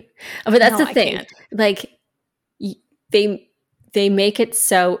 Right. But that's the thing. Can't. Like they make it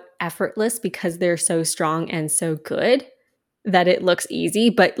so effortless because they're so strong and so good that it looks easy,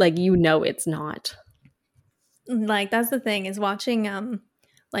 but like it's not. Like that's the thing is watching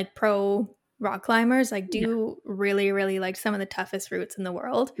like pro rock climbers like do really, really like some of the toughest routes in the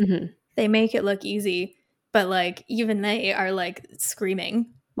world. They make it look easy, but like even they are like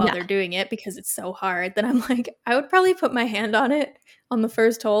screaming while they're doing it because it's so hard that I'm like, I would probably put my hand on it on the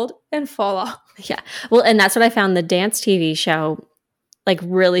first hold and fall off. Yeah. Well, and that's what I found the dance TV show like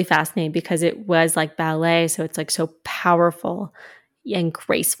really fascinating because it was like ballet. So it's like so powerful and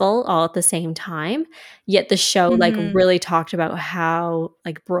graceful all at the same time. Yet the show like really talked about how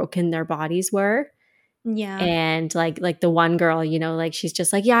like broken their bodies were. Yeah. And like the one girl, like she's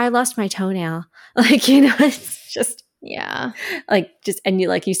just like, yeah, I lost my toenail. Like, it's just, like just, and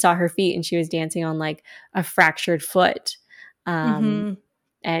you saw her feet and she was dancing on like a fractured foot. And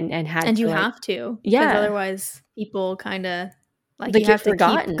had and to, you like, have to. Yeah. Otherwise people kind of like you you're have to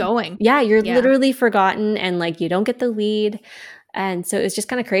keep going. Yeah. You're literally forgotten and like you don't get the lead. And so it was just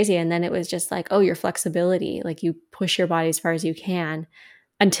kind of crazy. And then it was just like, oh, your flexibility, like you push your body as far as you can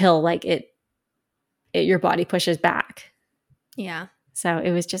until like your body pushes back. Yeah. So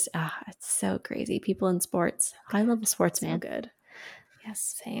it was just, it's so crazy. People in sports. I love the sports, man. So good.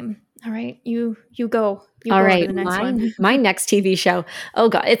 Yes, same. All right. You go. All right. To the next one. My next TV show. Oh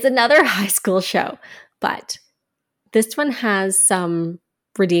God, it's another high school show, but this one has some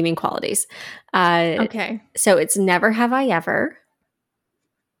redeeming qualities. Okay. So it's Never Have I Ever.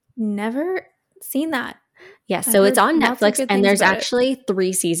 Never seen that. Yeah, I've so it's heard on lots of Netflix good and things there's about it. actually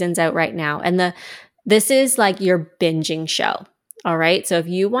 3 seasons out right now. And this is like your binging show. All right? So if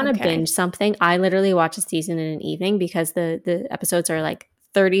you want to Okay. binge something, I literally watch a season in an evening because the episodes are like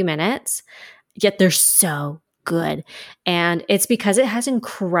 30 minutes, yet they're so good. And it's because it has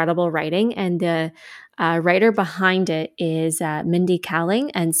incredible writing, and the writer behind it is Mindy Kaling.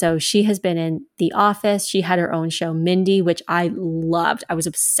 And so she has been in The Office. She had her own show, Mindy, which I loved. I was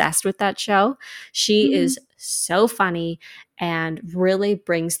obsessed with that show. She is so funny and really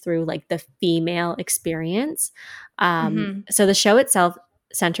brings through like the female experience. So the show itself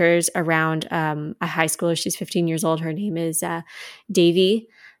centers around a high schooler. She's 15 years old. Her name is Davy,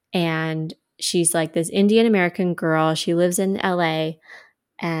 and she's like this Indian American girl. She lives in LA,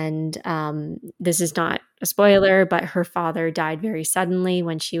 and this is not a spoiler, but her father died very suddenly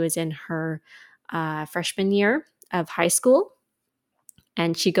when she was in her freshman year of high school,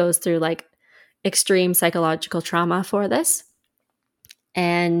 and she goes through like extreme psychological trauma for this.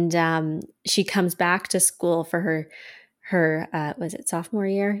 And she comes back to school for her was it sophomore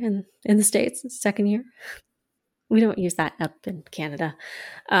year in the States, second year. We don't use that up in Canada.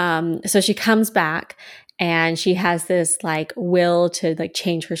 So she comes back and she has this like will to like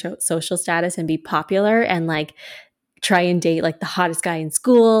change her social status and be popular and like try and date like the hottest guy in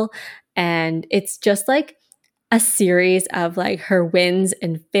school. And it's just like a series of like her wins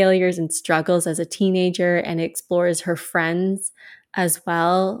and failures and struggles as a teenager, and explores her friends as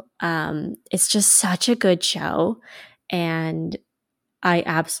well. It's just such a good show. And I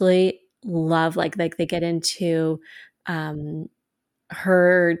absolutely love like they get into um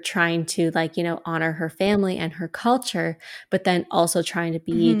her trying to like, you know, honor her family and her culture, but then also trying to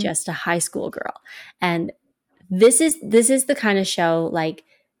be just a high school girl. And this is the kind of show like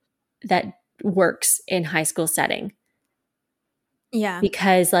that works in high school setting, Yeah.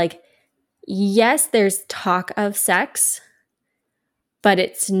 because like yes, there's talk of sex, but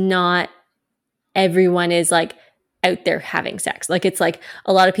it's not everyone is like out there having sex. Like it's like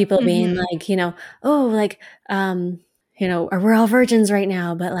a lot of people being like, you know, oh, like you know, we're all virgins right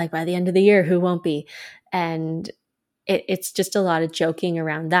now, but like by the end of the year, who won't be? And it's just a lot of joking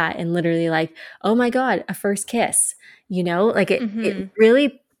around that, and literally like, oh my God, a first kiss, you know, like it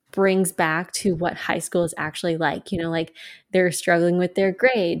really brings back to what high school is actually like, you know, like they're struggling with their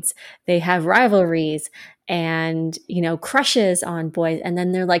grades, they have rivalries and, you know, crushes on boys, and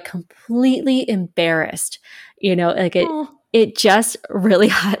then they're like completely embarrassed, you know, like Oh. it just really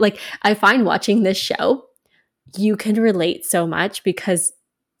like I find watching this show, you can relate so much because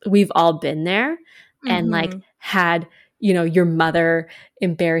we've all been there and like had, you know, your mother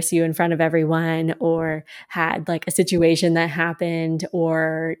embarrass you in front of everyone, or had like a situation that happened,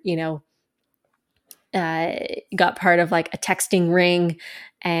 or, you know, got part of like a texting ring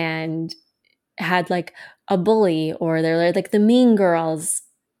and had like a bully, or they're like the mean girls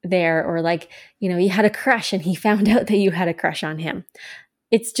there, or like, you know, you had a crush and he found out that you had a crush on him.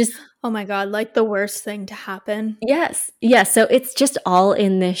 It's just, Oh my God, like the worst thing to happen. yes. Yes. So it's just all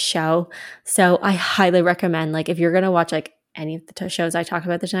in this show. So I highly recommend, like, if you're going to watch like any of the shows I talk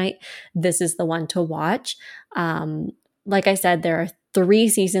about tonight, this is the one to watch. Like I said, there are 3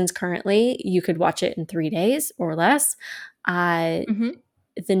 seasons currently. You could watch it in 3 days or less. The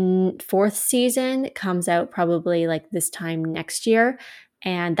 4th season comes out probably like this time next year,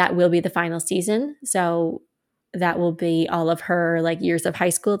 and that will be the final season. So that will be all of her like years of high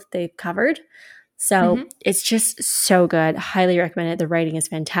school that they've covered. So it's just so good. Highly recommend it. The writing is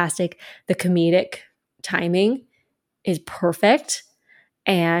fantastic. The comedic timing is perfect.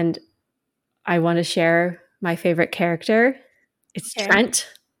 And I want to share my favorite character. It's Okay. Trent.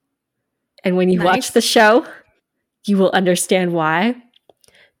 And when you watch Nice. the show, you will understand why.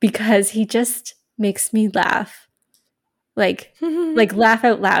 Because he just makes me laugh. Like laugh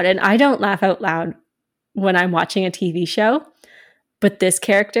out loud. And I don't laugh out loud when I'm watching a TV show. But this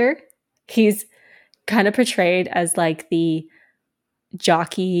character, he's kind of portrayed as like the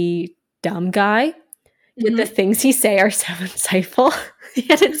jockey dumb guy. Yet the things he say are so insightful.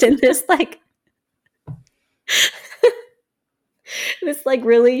 And it's in this like this like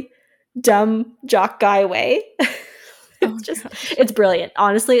really dumb jock guy way. It's just it's brilliant.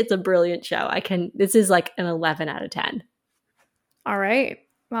 Honestly, it's a brilliant show. This is like an 11 out of 10. All right.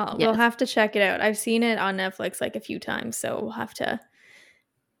 Well, Yes. we'll have to check it out. I've seen it on Netflix like a few times, so we'll have to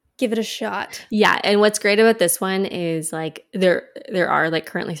give it a shot. Yeah, and what's great about this one is like there are like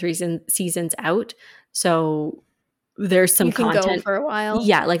currently 3 seasons out. So there's some You can content go for a while.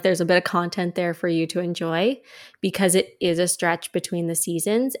 Yeah, like there's a bit of content there for you to enjoy, because it is a stretch between the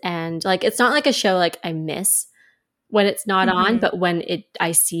seasons, and like it's not like a show like I miss when it's not on, but when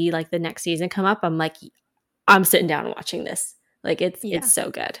I see like the next season come up, I'm like, I'm sitting down and watching this. Like it's Yeah. so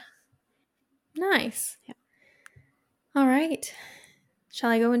good. Nice. Yeah. All right. Shall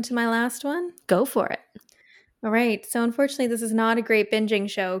I go into my last one? Go for it. All right. So unfortunately, this is not a great binging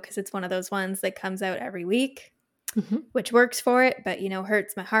show because it's one of those ones that comes out every week, which works for it, but,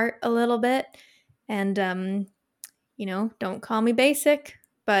 hurts my heart a little bit. And, don't call me basic,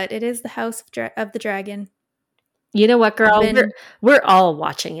 but it is the House of the Dragon. You know what, girl? We're all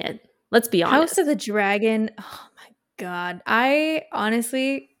watching it. Let's be honest. House of the Dragon. Oh my God. I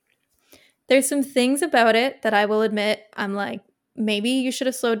honestly, there's some things about it that I will admit I'm like, maybe you should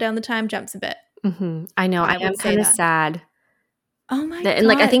have slowed down the time jumps a bit. I know. I am kind of sad. Oh my God. And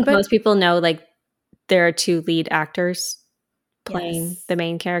like, I think most people know, like, there are 2 lead actors playing the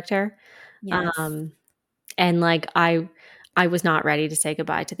main character. Yes. And like, I was not ready to say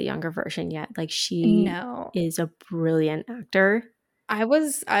goodbye to the younger version yet. Like, she is a brilliant actor. I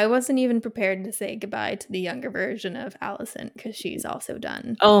wasn't even prepared to say goodbye to the younger version of Alicent because she's also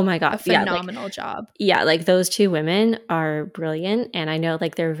done a phenomenal job. Yeah, like those 2 women are brilliant, and I know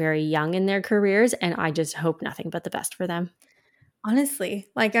like they're very young in their careers, and I just hope nothing but the best for them. Honestly,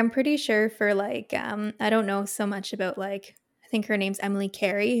 like I'm pretty sure for like I don't know so much about like I think her name's Emily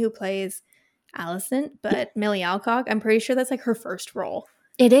Carey who plays Alicent, but Millie Alcock, I'm pretty sure that's like her first role.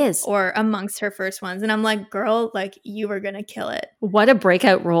 It is. Or amongst her first ones. And I'm like, girl, like you were going to kill it. What a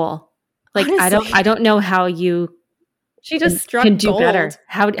breakout role. Like, honestly, I don't know how you she just struck can do gold. better.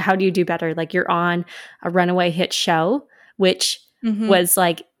 How do you do better? Like, you're on a runaway hit show, which was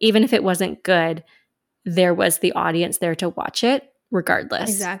like, even if it wasn't good, there was the audience there to watch it regardless.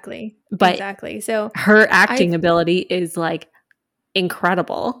 Exactly. But exactly. So her acting ability is like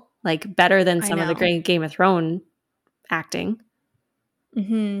incredible. Like better than some of the great Game of Thrones acting.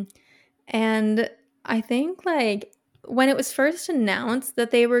 And I think like when it was first announced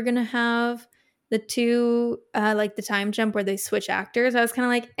that they were going to have the 2, like the time jump where they switch actors, I was kind of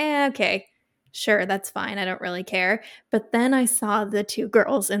like, okay, sure, that's fine. I don't really care. But then I saw the 2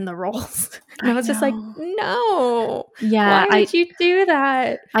 girls in the roles. And I was just like, no. Yeah. Why would you do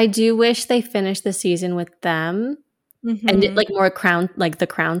that? I do wish they finished the season with them and did like more the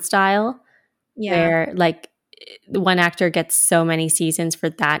Crown style. Yeah. Where like one actor gets so many seasons for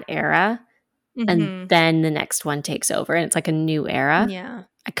that era and then the next one takes over and it's like a new era. Yeah.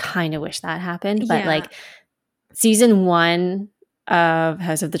 I kind of wish that happened. But like season 1 of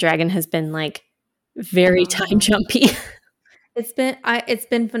House of the Dragon has been like very time jumpy. It's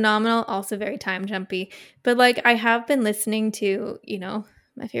been phenomenal, also very time jumpy. But like I have been listening to,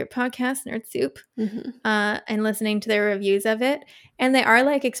 my favorite podcast, Nerd Soup, and listening to their reviews of it. And they are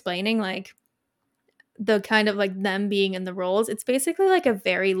like explaining like the kind of like them being in the roles. It's basically like a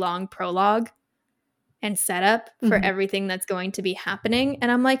very long prologue and setup for everything that's going to be happening.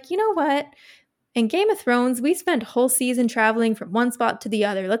 And I'm like, you know what? In Game of Thrones, we spent a whole season traveling from one spot to the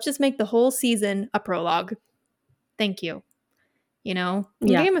other. Let's just make the whole season a prologue. Thank you. In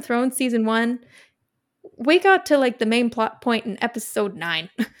Game of Thrones season 1, we got to like the main plot point in episode 9.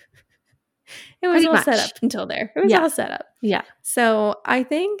 It was all set up until there. It was all set up. Yeah. So I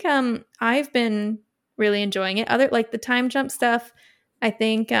think I've been really enjoying it. Other like the time jump stuff, I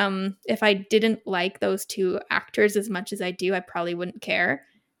think if I didn't like those 2 actors as much as I do, I probably wouldn't care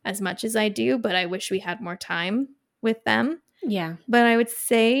as much as I do, but I wish we had more time with them. Yeah. But I would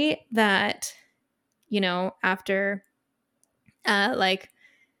say that, after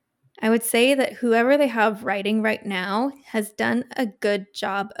I would say that whoever they have writing right now has done a good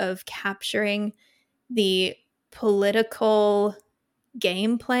job of capturing the political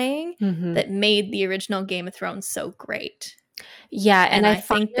game playing that made the original Game of Thrones so great. Yeah, and I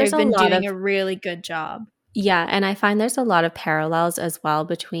think they've been doing a really good job. Yeah, and I find there's a lot of parallels as well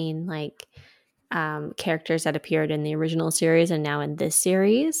between like characters that appeared in the original series and now in this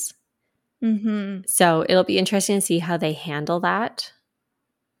series. So it'll be interesting to see how they handle that.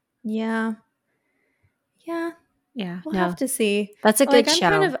 Yeah. We'll have to see. That's a good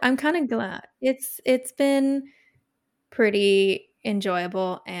show. I'm kind of glad. It's been pretty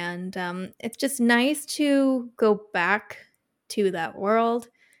enjoyable, and it's just nice to go back to that world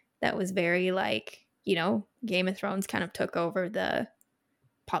that was very like, Game of Thrones kind of took over the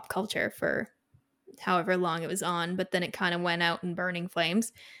pop culture for however long it was on, but then it kind of went out in burning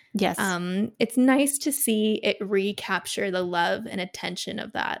flames. Yes. It's nice to see it recapture the love and attention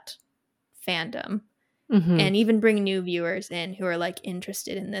of that fandom and even bring new viewers in who are like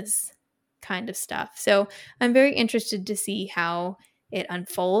interested in this kind of stuff. So I'm very interested to see how it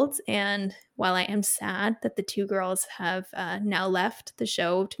unfolds. And while I am sad that the 2 girls have now left the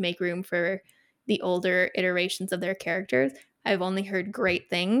show to make room for the older iterations of their characters, I've only heard great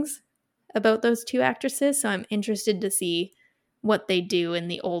things about those two actresses, so I'm interested to see what they do in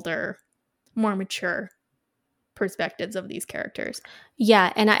the older, more mature perspectives of these characters.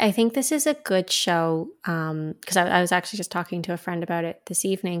 Yeah, and I think this is a good show because I was actually just talking to a friend about it this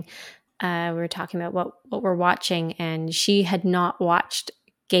evening. We were talking about what we're watching, and she had not watched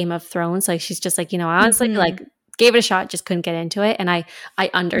Game of Thrones. Like she's just like, honestly, like gave it a shot, just couldn't get into it. And I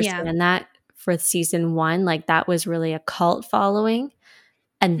understand that for season 1, like that was really a cult following.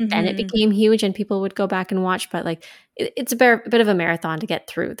 And then it became huge and people would go back and watch. But like it's a bit of a marathon to get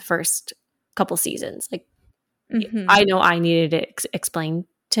through the first couple seasons. Like I know I needed it explained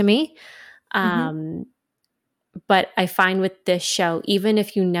to me. But I find with this show, even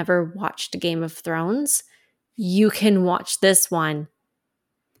if you never watched Game of Thrones, you can watch this one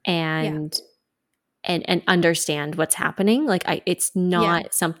and understand what's happening. Like it's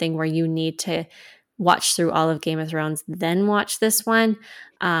not something where you need to watch through all of Game of Thrones, then watch this one.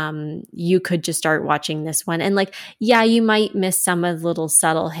 You could just start watching this one. And like, yeah, you might miss some of the little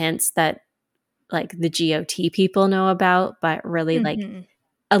subtle hints that like the GOT people know about, but really like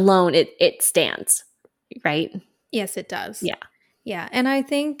alone it stands, right? Yes, it does. Yeah. Yeah. And I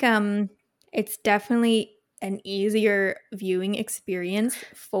think it's definitely an easier viewing experience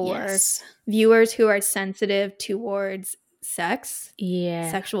for viewers who are sensitive towards sex,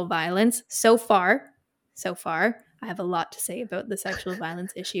 sexual violence. So far, I have a lot to say about the sexual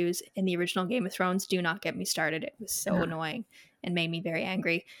violence issues in the original Game of Thrones. Do not get me started. It was so annoying and made me very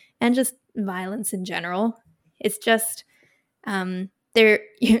angry. And just violence in general. It's just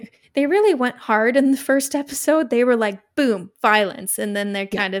they really went hard in the first episode. They were like, boom, violence. And then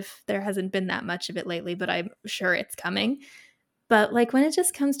there hasn't been that much of it lately, but I'm sure it's coming. But like when it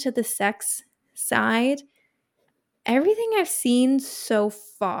just comes to the sex side, everything I've seen so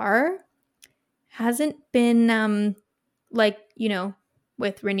far hasn't been with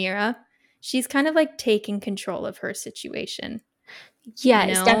Rhaenyra. She's kind of like taking control of her situation. Yeah,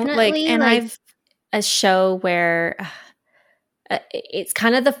 it's definitely like I've a show where it's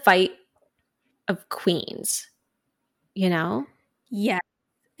kind of the fight of queens, Yeah.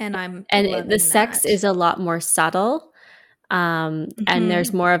 And the sex is a lot more subtle. And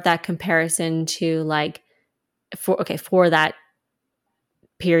there's more of that comparison to like for that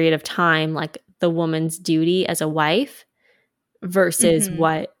period of time, like the woman's duty as a wife versus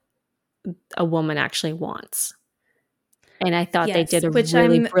what a woman actually wants. And I thought they did a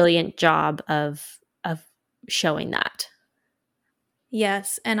really brilliant job of showing that.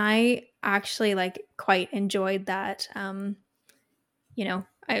 Yes, and I actually like quite enjoyed that. I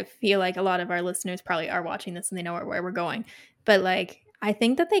feel like a lot of our listeners probably are watching this and they know where we're going. But like I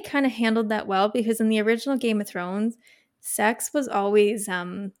think that they kind of handled that well because in the original Game of Thrones, sex was always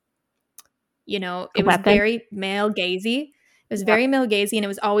it was very male gazy. It was very male gazy and it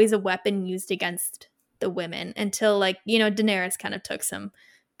was always a weapon used against the women until Daenerys kind of took some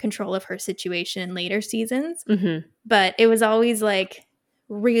control of her situation in later seasons. But it was always like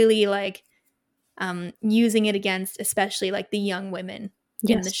really like using it against especially like the young women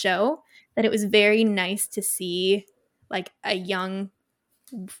in the show, that it was very nice to see like a young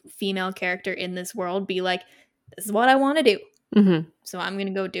female character in this world be like, this is what I want to do. So I'm going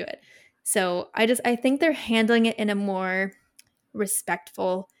to go do it. So I think they're handling it in a more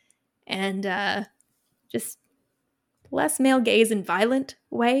respectful and just less male gaze and violent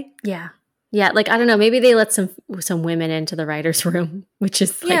way. Yeah, like I don't know, maybe they let some women into the writer's room, which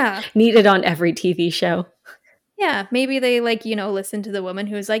is like needed on every TV show. Yeah, maybe they listen to the woman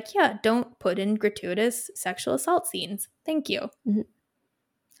who's like, yeah, don't put in gratuitous sexual assault scenes. Thank you.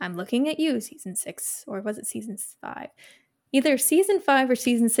 I'm looking at you, season 6, or was it season 5? Either season 5 or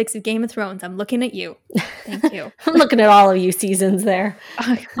season 6 of Game of Thrones. I'm looking at you. Thank you. I'm looking at all of you seasons there.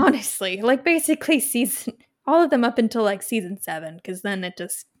 Honestly, like basically all of them up until like season 7, because then it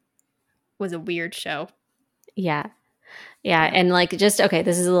just was a weird show. Yeah. And like this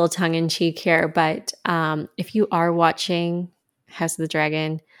is a little tongue-in-cheek here, but if you are watching House of the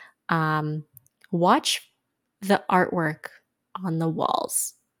Dragon, watch the artwork on the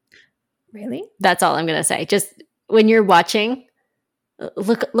walls. Really? That's all I'm gonna say. Just when you're watching,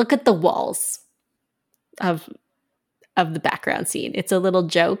 look at the walls of the background scene. It's a little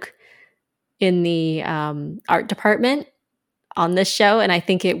joke in the art department on this show, and I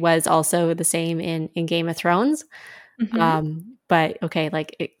think it was also the same in Game of Thrones. But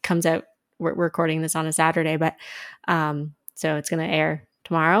like it comes out, we're recording this on a Saturday, but so it's gonna air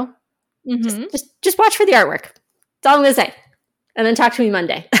tomorrow. Just watch for the artwork. That's all I'm gonna say, and then talk to me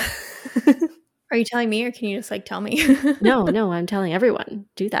Monday. Are you telling me, or can you just like tell me? No, I'm telling everyone.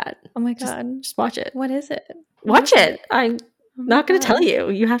 Do that. Oh my god, just watch it. What is it? Watch it. I'm not going to tell you.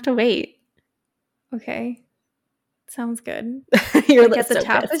 You have to wait. Okay. Sounds good. You're Like at the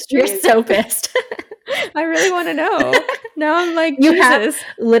so pissed. You're tapestries? so pissed. I really want to know. Now I'm like, You have Jesus,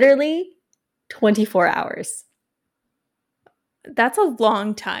 literally 24 hours. that's a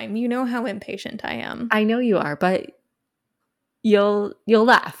long time. You know how impatient I am. I know you are, but you'll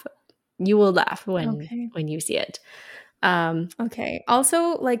laugh. You will laugh Okay. when you see it. Okay.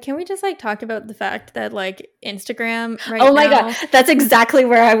 Also, like, can we just like talk about the fact that like Instagram right Oh my now? god, that's exactly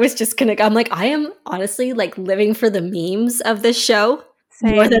where I was just gonna go. I'm like, I am honestly like living for the memes of this show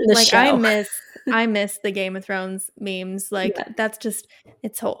more Same. than the Like, show. I miss the Game of Thrones memes. Like, Yeah. that's just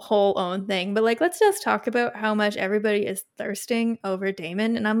its whole own thing. But like, let's just talk about how much everybody is thirsting over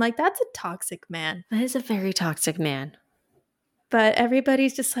Damon, and I'm like, that's a toxic man. That is a very toxic man. But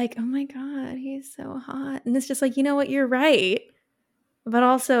everybody's just like, oh my god, he's so hot, and it's just like, you know what, you're right, but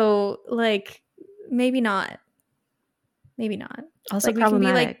also like, maybe not. Maybe not. Also Like,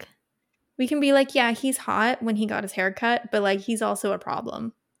 problematic. we can be like, yeah, he's hot when he got his hair cut, but like, he's also a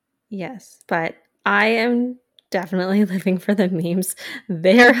problem. Yes, but I am definitely living for the memes.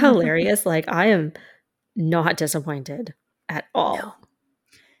 They're hilarious. Like, I am not disappointed at all. No.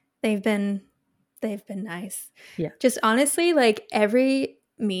 They've been nice. Yeah. Just honestly, like every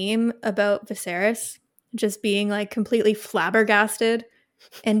meme about Viserys just being like completely flabbergasted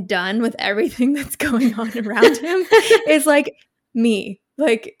and done with everything that's going on around him is like me.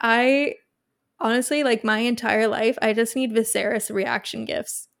 Like, I honestly, like my entire life, I just need Viserys reaction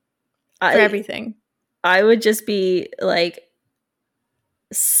gifs for everything. I would just be like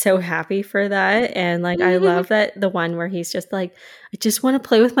so happy for that. And like, I love that the one where he's just like, I just want to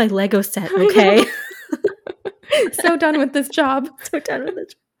play with my Lego set. Okay. So done with this job. So done with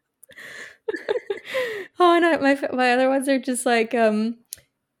it. Oh, and my other ones are just like,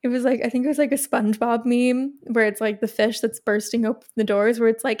 it was like, I think it was like a SpongeBob meme where it's like the fish that's bursting open the doors, where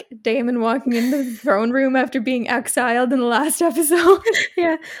it's like Damon walking into the throne room after being exiled in the last episode.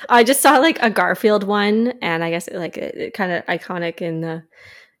 Yeah. I just saw like a Garfield one, and I guess like it kind of iconic in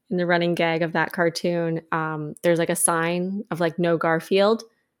the running gag of that cartoon. There's like a sign of like no Garfield,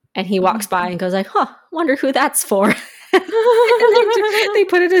 and he walks by and goes like, huh, wonder who that's for. And they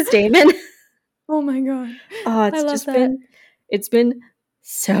put it as Damon. Oh my god. Oh, it's been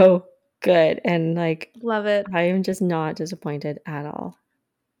so good, and like, love it. I am just not disappointed at all.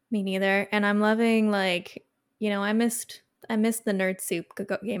 Me neither. And I'm loving, like, you know, I missed the Nerd Soup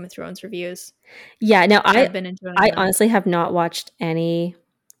Game of Thrones reviews. Yeah, no, I've been enjoying I them. honestly have not watched any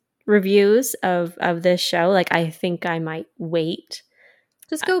reviews of this show. Like, I think I might wait.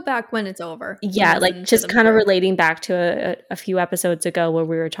 Just go back when it's over. Yeah, like just kind of relating back to a few episodes ago where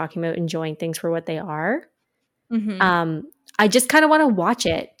we were talking about enjoying things for what they are. Mm-hmm. I just kind of want to watch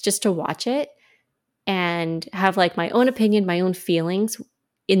it just to watch it and have like my own opinion, my own feelings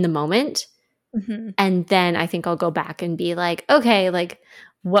in the moment. Mm-hmm. And then I think I'll go back and be like, okay, like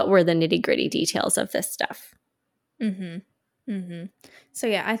what were the nitty gritty details of this stuff? Mm-hmm. Mm-hmm. So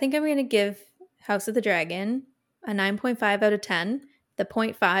yeah, I think I'm going to give House of the Dragon a 9.5 out of 10. The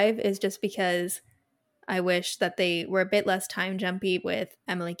 0.5 is just because I wish that they were a bit less time jumpy with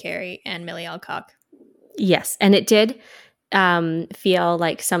Emily Carey and Millie Alcock. Yes, and it did feel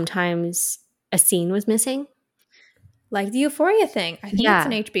like sometimes a scene was missing. Like the Euphoria thing. I think it's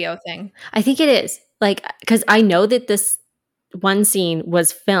an HBO thing. I think it is. Like, because I know that this one scene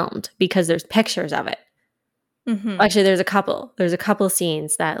was filmed because there's pictures of it. Mm-hmm. Actually, there's a couple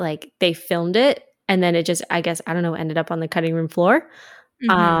scenes that like they filmed it and then it just, I guess, I don't know, ended up on the cutting room floor.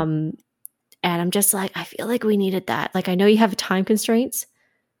 Mm-hmm. And I'm just like, I feel like we needed that. Like, I know you have time constraints,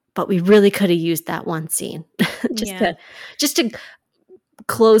 but we really could have used that one scene just to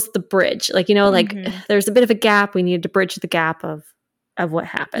close the bridge. Like, you know, like there's a bit of a gap. We needed to bridge the gap of what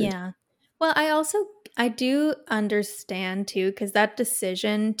happened. Yeah. Well, I do understand too, because that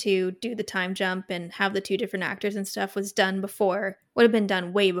decision to do the time jump and have the two different actors and stuff would have been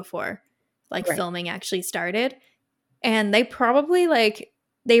done way before like filming actually started. And they probably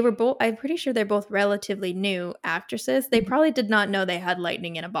I'm pretty sure they're both relatively new actresses. They probably did not know they had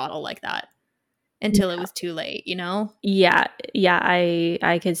lightning in a bottle like that until it was too late, you know? Yeah.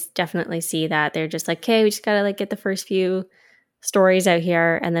 I could definitely see that. They're just like, okay, we just gotta like get the first few stories out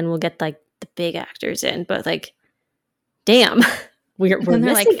here and then we'll get like the big actors in. But like, damn, we're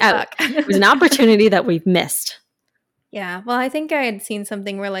missing out. It was an opportunity that we've missed. Yeah, well, I think I had seen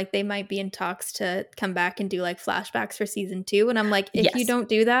something where like they might be in talks to come back and do like flashbacks for season 2, and I'm like, if you don't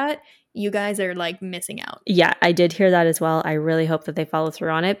do that, you guys are like missing out. Yeah, I did hear that as well. I really hope that they follow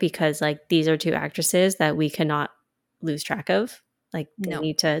through on it because like these are two actresses that we cannot lose track of. Like they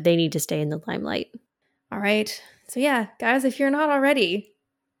need to stay in the limelight. All right. So yeah, guys, if you're not already,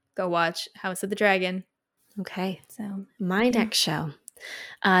 go watch House of the Dragon. Okay. So My next show.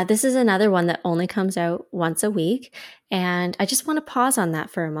 This is another one that only comes out once a week. And I just want to pause on that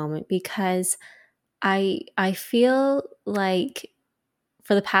for a moment because I feel like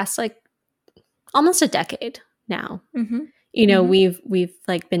for the past like almost a decade now, mm-hmm. we've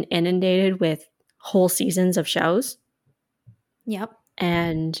like been inundated with whole seasons of shows. Yep.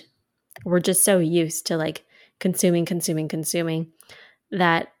 And we're just so used to like consuming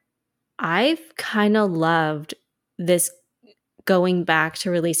that I've kind of loved this going back to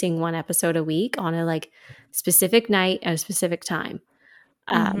releasing one episode a week on a like specific night at a specific time.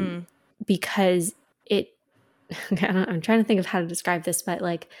 Because it I'm trying to think of how to describe this, but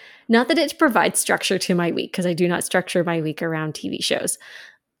like not that it provides structure to my week because I do not structure my week around TV shows.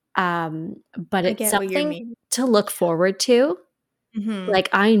 But it's something to look forward to. Like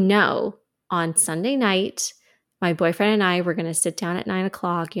I know on Sunday night, my boyfriend and I were going to sit down at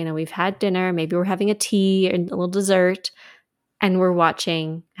 9:00. We've had dinner. Maybe we're having a tea and a little dessert, and we're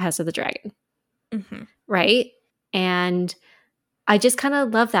watching House of the Dragon. Right? And I just kind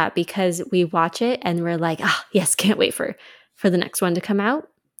of love that because we watch it and we're like, yes, can't wait for the next one to come out.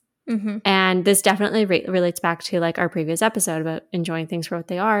 And this definitely relates back to like our previous episode about enjoying things for what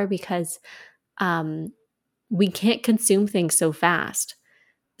they are because we can't consume things so fast.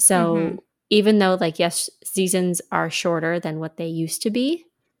 So even though like, yes, seasons are shorter than what they used to be,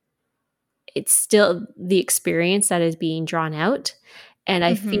 it's still the experience that is being drawn out. And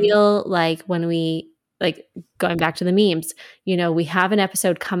I feel like when we like going back to the memes, we have an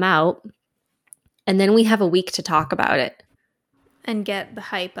episode come out and then we have a week to talk about it. And get the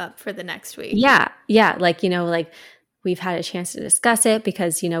hype up for the next week. Yeah. Yeah. Like, like we've had a chance to discuss it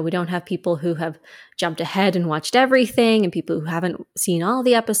because, we don't have people who have jumped ahead and watched everything and people who haven't seen all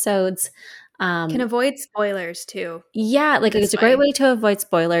the episodes. Can avoid spoilers too. Yeah. Like it's a great way to avoid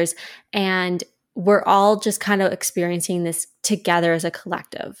spoilers. And we're all just kind of experiencing this together as a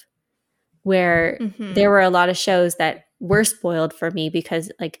collective where there were a lot of shows that were spoiled for me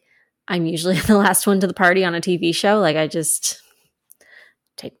because like I'm usually the last one to the party on a TV show. Like I just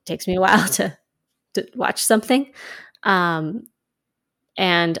takes me a while to watch something. And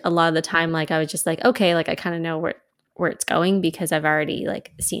a lot of the time, like I was just like, okay, like I kind of know where it's going because I've already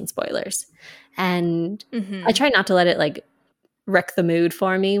like seen spoilers. And I try not to let it like wreck the mood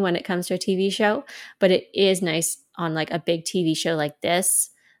for me when it comes to a TV show, but it is nice on like a big TV show like this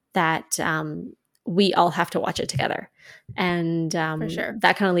that we all have to watch it together. And for sure.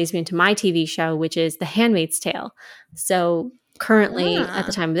 That kind of leads me into my TV show, which is The Handmaid's Tale. So currently at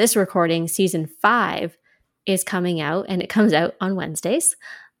the time of this recording, season 5 is coming out and it comes out on Wednesdays.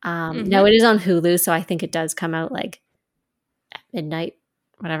 Now it is on Hulu, so I think it does come out like at midnight,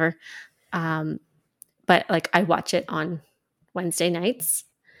 whatever. But like I watch it on Wednesday nights.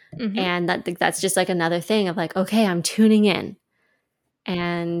 And that's just like another thing of like, okay, I'm tuning in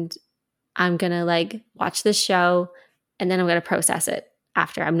and I'm going to like watch this show and then I'm going to process it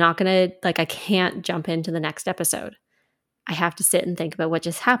after. I'm not going to like, I can't jump into the next episode. I have to sit and think about what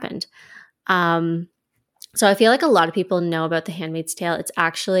just happened. So I feel like a lot of people know about The Handmaid's Tale. It's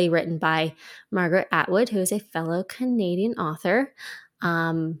actually written by Margaret Atwood, who is a fellow Canadian author.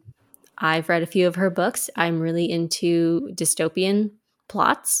 I've read a few of her books. I'm really into dystopian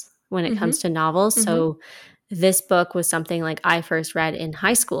plots when it comes to novels. So this book was something like I first read in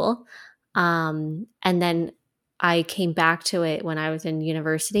high school. And then I came back to it when I was in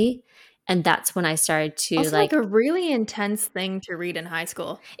university. And that's when I started to also like a really intense thing to read in high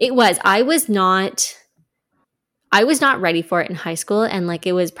school. It was. I was not ready for it in high school. And like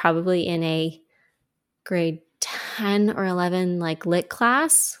it was probably in a grade 10 or 11 like lit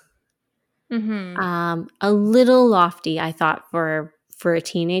class. A little lofty, I thought, for a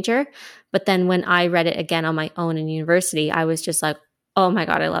teenager. But then when I read it again on my own in university, I was just like, oh my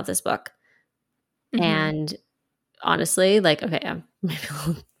God, I love this book. And honestly, like, okay,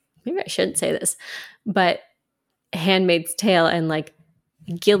 maybe I shouldn't say this, but Handmaid's Tale and like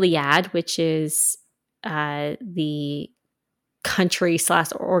Gilead, which is the country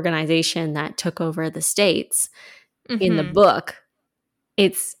 / organization that took over the States in the book,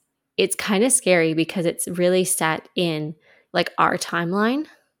 it's kind of scary because it's really set in like our timeline.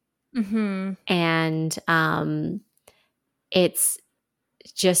 And it's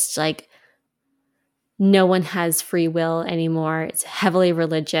just like no one has free will anymore. It's heavily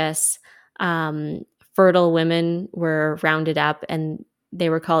religious. Fertile women were rounded up and they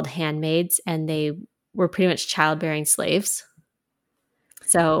were called handmaids and they were pretty much childbearing slaves.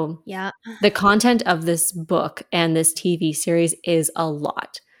 So yeah, the content of this book and this TV series is a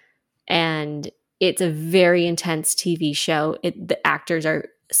lot. And it's a very intense TV show. The actors are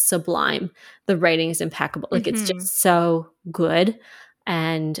sublime. The writing is impeccable. Like it's Mm-hmm. just so good.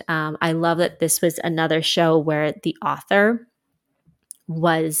 And I love that this was another show where the author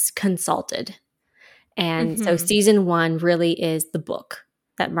was consulted. And so Mm-hmm. season 1 really is the book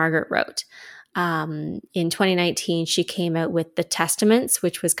that Margaret wrote. In 2019, she came out with The Testaments,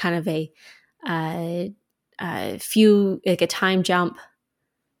 which was kind of a like a time jump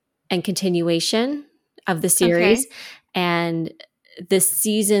and continuation of the series. Okay. And this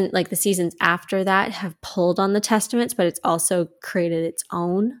season, like the seasons after that, have pulled on the Testaments, but it's also created its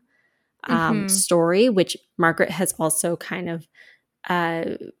own Mm-hmm. story, which Margaret has also kind of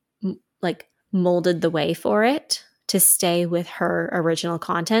like molded the way for it to stay with her original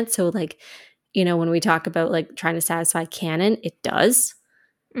content. So like, when we talk about like trying to satisfy canon, it does.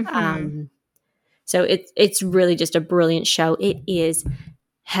 Mm-hmm. Um, so it's really just a brilliant show. It is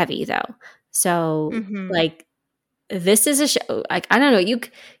heavy though. So Mm-hmm. like this is a show, like I don't know,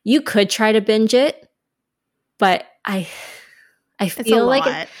 you could try to binge it, but I It's a feel like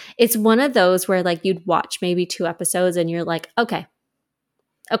lot. it's one of those where like you'd watch maybe 2 episodes and you're like, okay,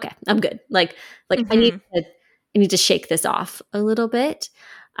 I'm good. Like Mm-hmm. I need to shake this off a little bit.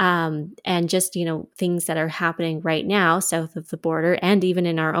 And just, things that are happening right now south of the border and even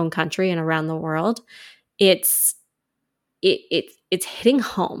in our own country and around the world, it's it's hitting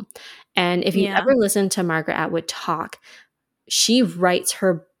home. And if you Yeah. ever listen to Margaret Atwood talk, she writes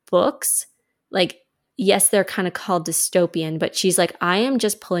her books like, yes, they're kind of called dystopian, but she's like, I am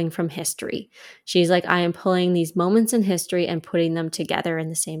just pulling from history. She's like, I am pulling these moments in history and putting them together in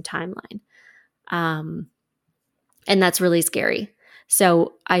the same timeline. Um, and that's really scary.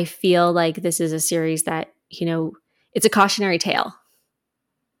 So I feel like this is a series that, it's a cautionary tale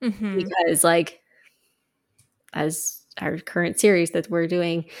Mm-hmm. because, like, as our current series that we're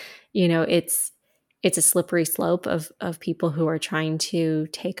doing, it's a slippery slope of people who are trying to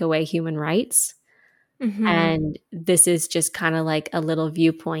take away human rights. Mm-hmm. And this is just kind of like a little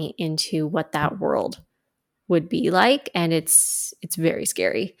viewpoint into what that world would be like, and it's very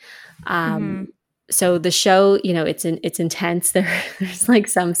scary. Mm-hmm. So the show, it's intense. There's like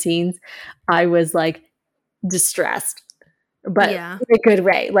some scenes I was like distressed, but Yeah. in a good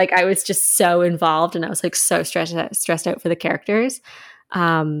way. Like I was just so involved, and I was like so stressed out for the characters.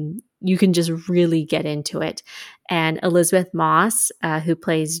 You can just really get into it. And Elizabeth Moss, who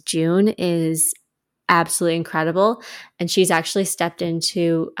plays June, is absolutely incredible. And she's actually stepped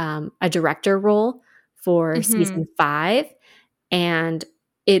into a director role for Mm-hmm. season 5, and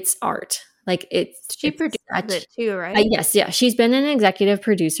it's art. Like She it's produces such. it too, right? Yes, yeah. She's been an executive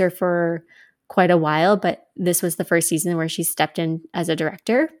producer for quite a while, but this was the first season where she stepped in as a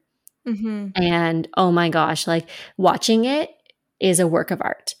director. Mm-hmm. And oh my gosh, like watching it is a work of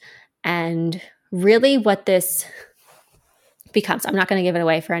art. And really what this becomes, I'm not going to give it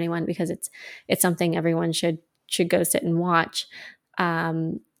away for anyone because it's something everyone should go sit and watch.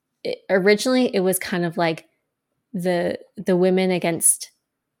 Originally it was kind of like the women against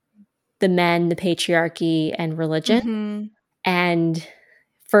the men, the patriarchy and religion. Mm-hmm. And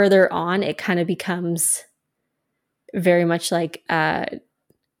further on it kind of becomes very much like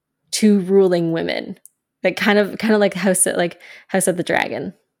two ruling women, like kind of like House of the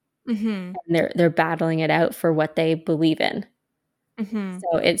Dragon. Mm-hmm. And they're battling it out for what they believe in. Mm-hmm.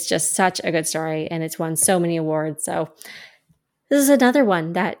 So it's just such a good story, and it's won so many awards. So this is another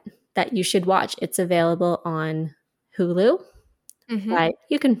one that you should watch. It's available on Hulu, Mm-hmm. but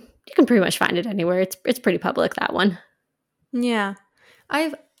you can pretty much find it anywhere. It's pretty public, that one. Yeah.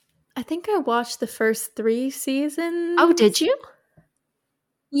 I've I think I watched the first 3 Oh, did seasons. you?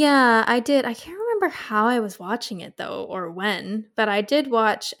 Yeah, I did. I can't remember how I was watching it though or when, but I did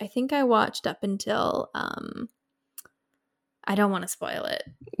watch. I think I watched up until I don't want to spoil it.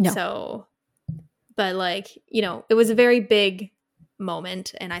 No. So, but like, it was a very big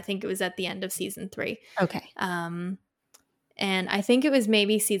moment and I think it was at the end of season 3. Okay. And I think it was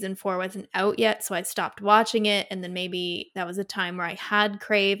maybe season 4 wasn't out yet, so I stopped watching it and then maybe that was a time where I had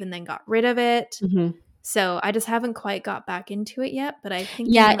Crave and then got rid of it. Mhm. So, I just haven't quite got back into it yet, but I think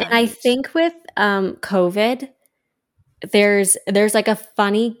I Yeah, and I might. think with COVID, there's like a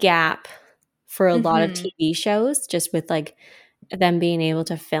funny gap for a lot of Mhm. TV shows just with like them being able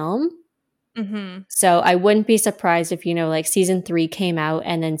to film. Mhm. So I wouldn't be surprised if, like season 3 came out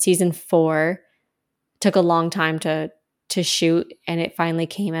and then season 4 took a long time to shoot and it finally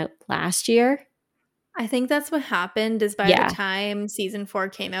came out last year. I think that's what happened is by the Yeah. time season 4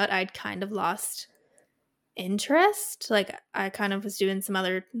 came out, I'd kind of lost interest. Like I kind of was doing some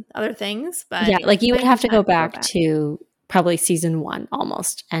other things, Yeah, but like you would might be have to go time to go back back. to probably season 1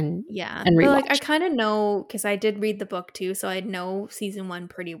 almost and Yeah. and But rewatch. like I kind of know because I did read the book too, so I know season 1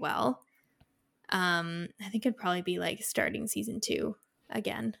 pretty well. I think it'd probably be like starting season 2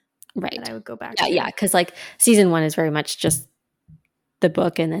 again that Right. I would go back Yeah, to. yeah, because like season 1 is very much just the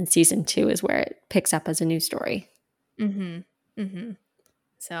book, and then season 2 is where it picks up as a new story.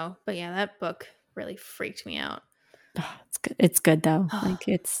 So, but yeah, that book really freaked me out. Oh, it's good. It's good though. Like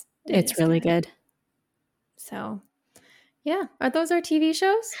it's really good. So, yeah, are those our TV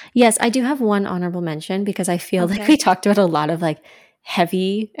shows? Yes, I do have one honorable mention because I feel like Okay. we talked about a lot of like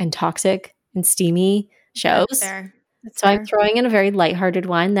heavy and toxic and steamy shows. That's fair. So I'm throwing in a very lighthearted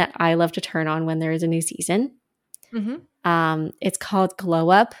one that I love to turn on when there is a new season. It's called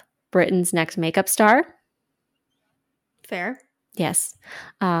Glow Up, Britain's Next Makeup Star. Fair. Yes.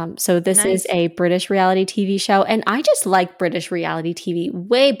 So this is a British reality TV show, and I just like British reality TV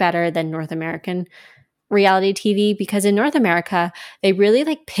way better than North American reality TV because in North America, they really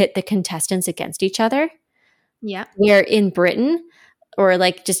like pit the contestants against each other. Yeah. Where in Britain or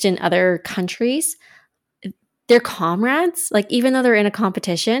like just in other countries, they're comrades. Like even though they're in a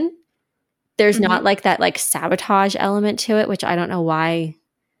competition, there's not like that like sabotage element to it, which I don't know why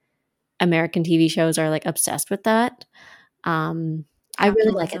American TV shows are like obsessed with that. I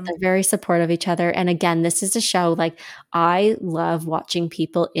really like it. They're very supportive of each other. And again, this is a show like I love watching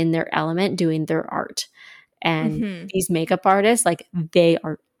people in their element doing their art. And these makeup artists, like they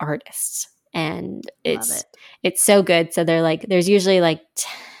are artists. And it's so good. So they're like there's usually like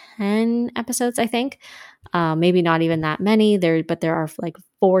 10 episodes, I think. Maybe not even that many. But there are like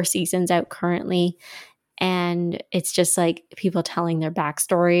 4 seasons out currently. And it's just like people telling their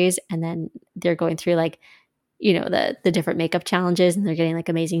backstories, and then they're going through like, you know, the different makeup challenges, and they're getting like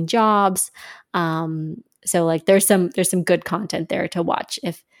amazing jobs. So like there's some good content there to watch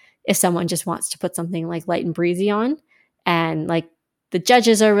if someone just wants to put something like light and breezy on, and like the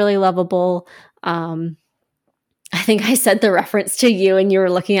judges are really lovable. I think I said the reference to you and you were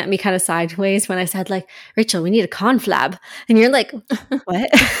looking at me kind of sideways when I said like, Rachel, we need a conflab. And you're like, what?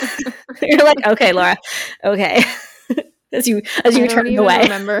 You're like, okay, Laura. Okay. as you turned away.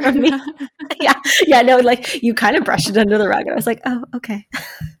 Remember. From me. Yeah. No, like you kind of brushed it under the rug. And I was like, oh, okay.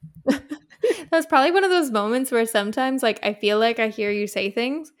 That's probably one of those moments where sometimes like I feel like I hear you say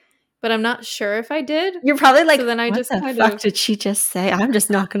things, but I'm not sure if I did. You're probably like, so then I what just the kind fuck of did she just say? I'm just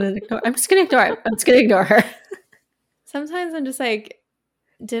not going to ignore. I'm just going to ignore it. I'm just going to ignore her. Sometimes I'm just like,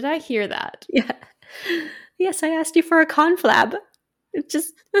 did I hear that? Yeah. Yes, I asked you for a conflab. It's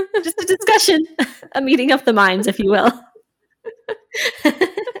just a discussion, a meeting of the minds, if you will.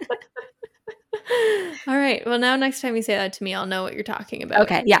 All right. Well, now next time you say that to me, I'll know what you're talking about.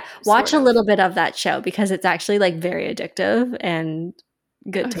 Okay. Yeah. Watch a little bit of that show because it's actually like very addictive and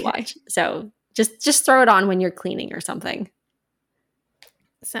good to watch. So just throw it on when you're cleaning or something.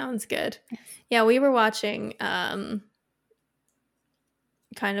 Sounds good. Yeah, we were watching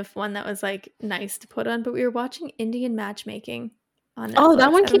kind of one that was like nice to put on, but we were watching Indian Matchmaking on Netflix. Oh,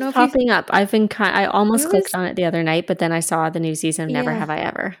 that one keeps popping up. I almost clicked on it the other night, but then I saw the new season of Never Have I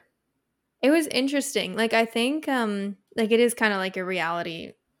Ever. It was interesting. Like I think like it is kind of like a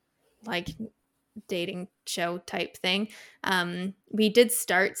reality like dating show type thing. We did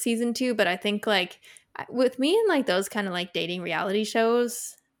start season 2, but I think like with me and like those kind of like dating reality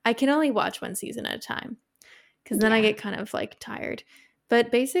shows, I can only watch one season at a time because then I get kind of like tired. But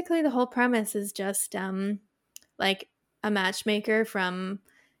basically the whole premise is just like a matchmaker from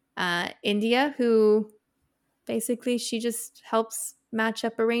India who basically she just helps match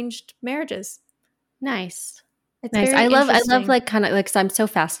up arranged marriages. Nice. It's nice. very I love like kind of like, cause I'm so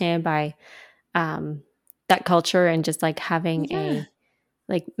fascinated by that culture and just like having a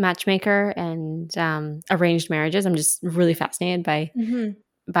like matchmaker and arranged marriages. I'm just really fascinated by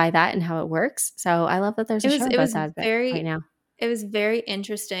that and how it works. So I love that there's a show about that right now. It was very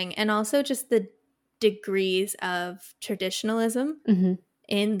interesting, and also just the degrees of traditionalism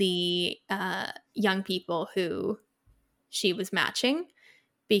in the young people who she was matching,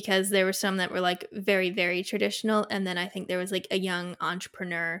 because there were some that were like very, very traditional, and then I think there was like a young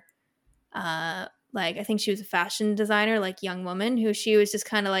entrepreneur, like I think she was a fashion designer, like young woman who she was just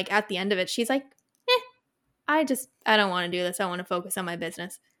kind of like at the end of it, she's like, I don't want to do this. I want to focus on my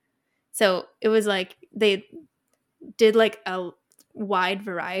business. So it was like they did like a wide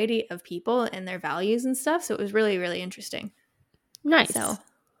variety of people and their values and stuff. So it was really, really interesting. Nice. So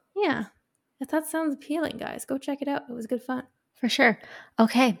yeah, if that sounds appealing, guys, go check it out. It was good fun. For sure.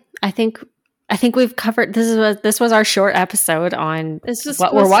 Okay. I think we've covered, this was our short episode on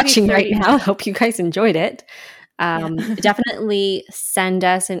what we're watching right now. I hope you guys enjoyed it. Definitely send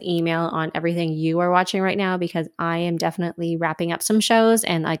us an email on everything you are watching right now, because I am definitely wrapping up some shows,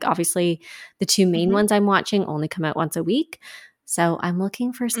 and like obviously the two main ones I'm watching only come out once a week. So I'm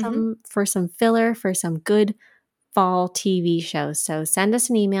looking for some filler for some good fall TV shows. So send us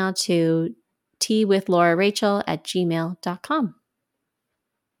an email to teawithlaurarachel@gmail.com.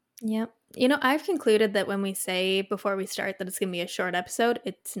 Yep. I've concluded that when we say before we start that it's going to be a short episode,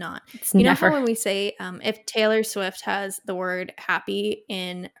 it's not. It's You know never. how when we say if Taylor Swift has the word happy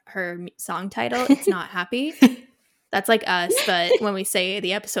in her song title, it's not happy. That's like us, but when we say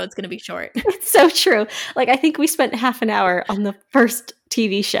the episode's going to be short. It's so true. Like, I think we spent half an hour on the first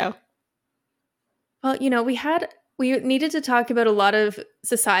TV show. Well, we needed to talk about a lot of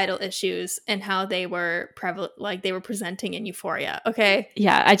societal issues and how they were prevalent, like they were presenting in Euphoria. Okay.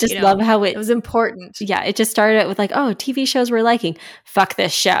 Yeah. I just love how it was important. Yeah. It just started out with like, oh, TV shows we're liking. Fuck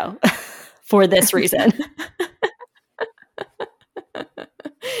this show for this reason.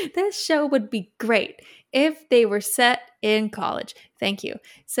 This show would be great if they were set in college. Thank you.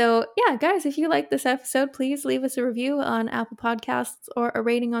 So, yeah, guys, if you like this episode, please leave us a review on Apple Podcasts or a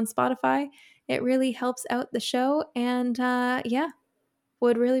rating on Spotify. It really helps out the show. And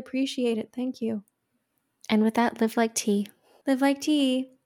would really appreciate it. Thank you. And with that, live like tea. Live like tea.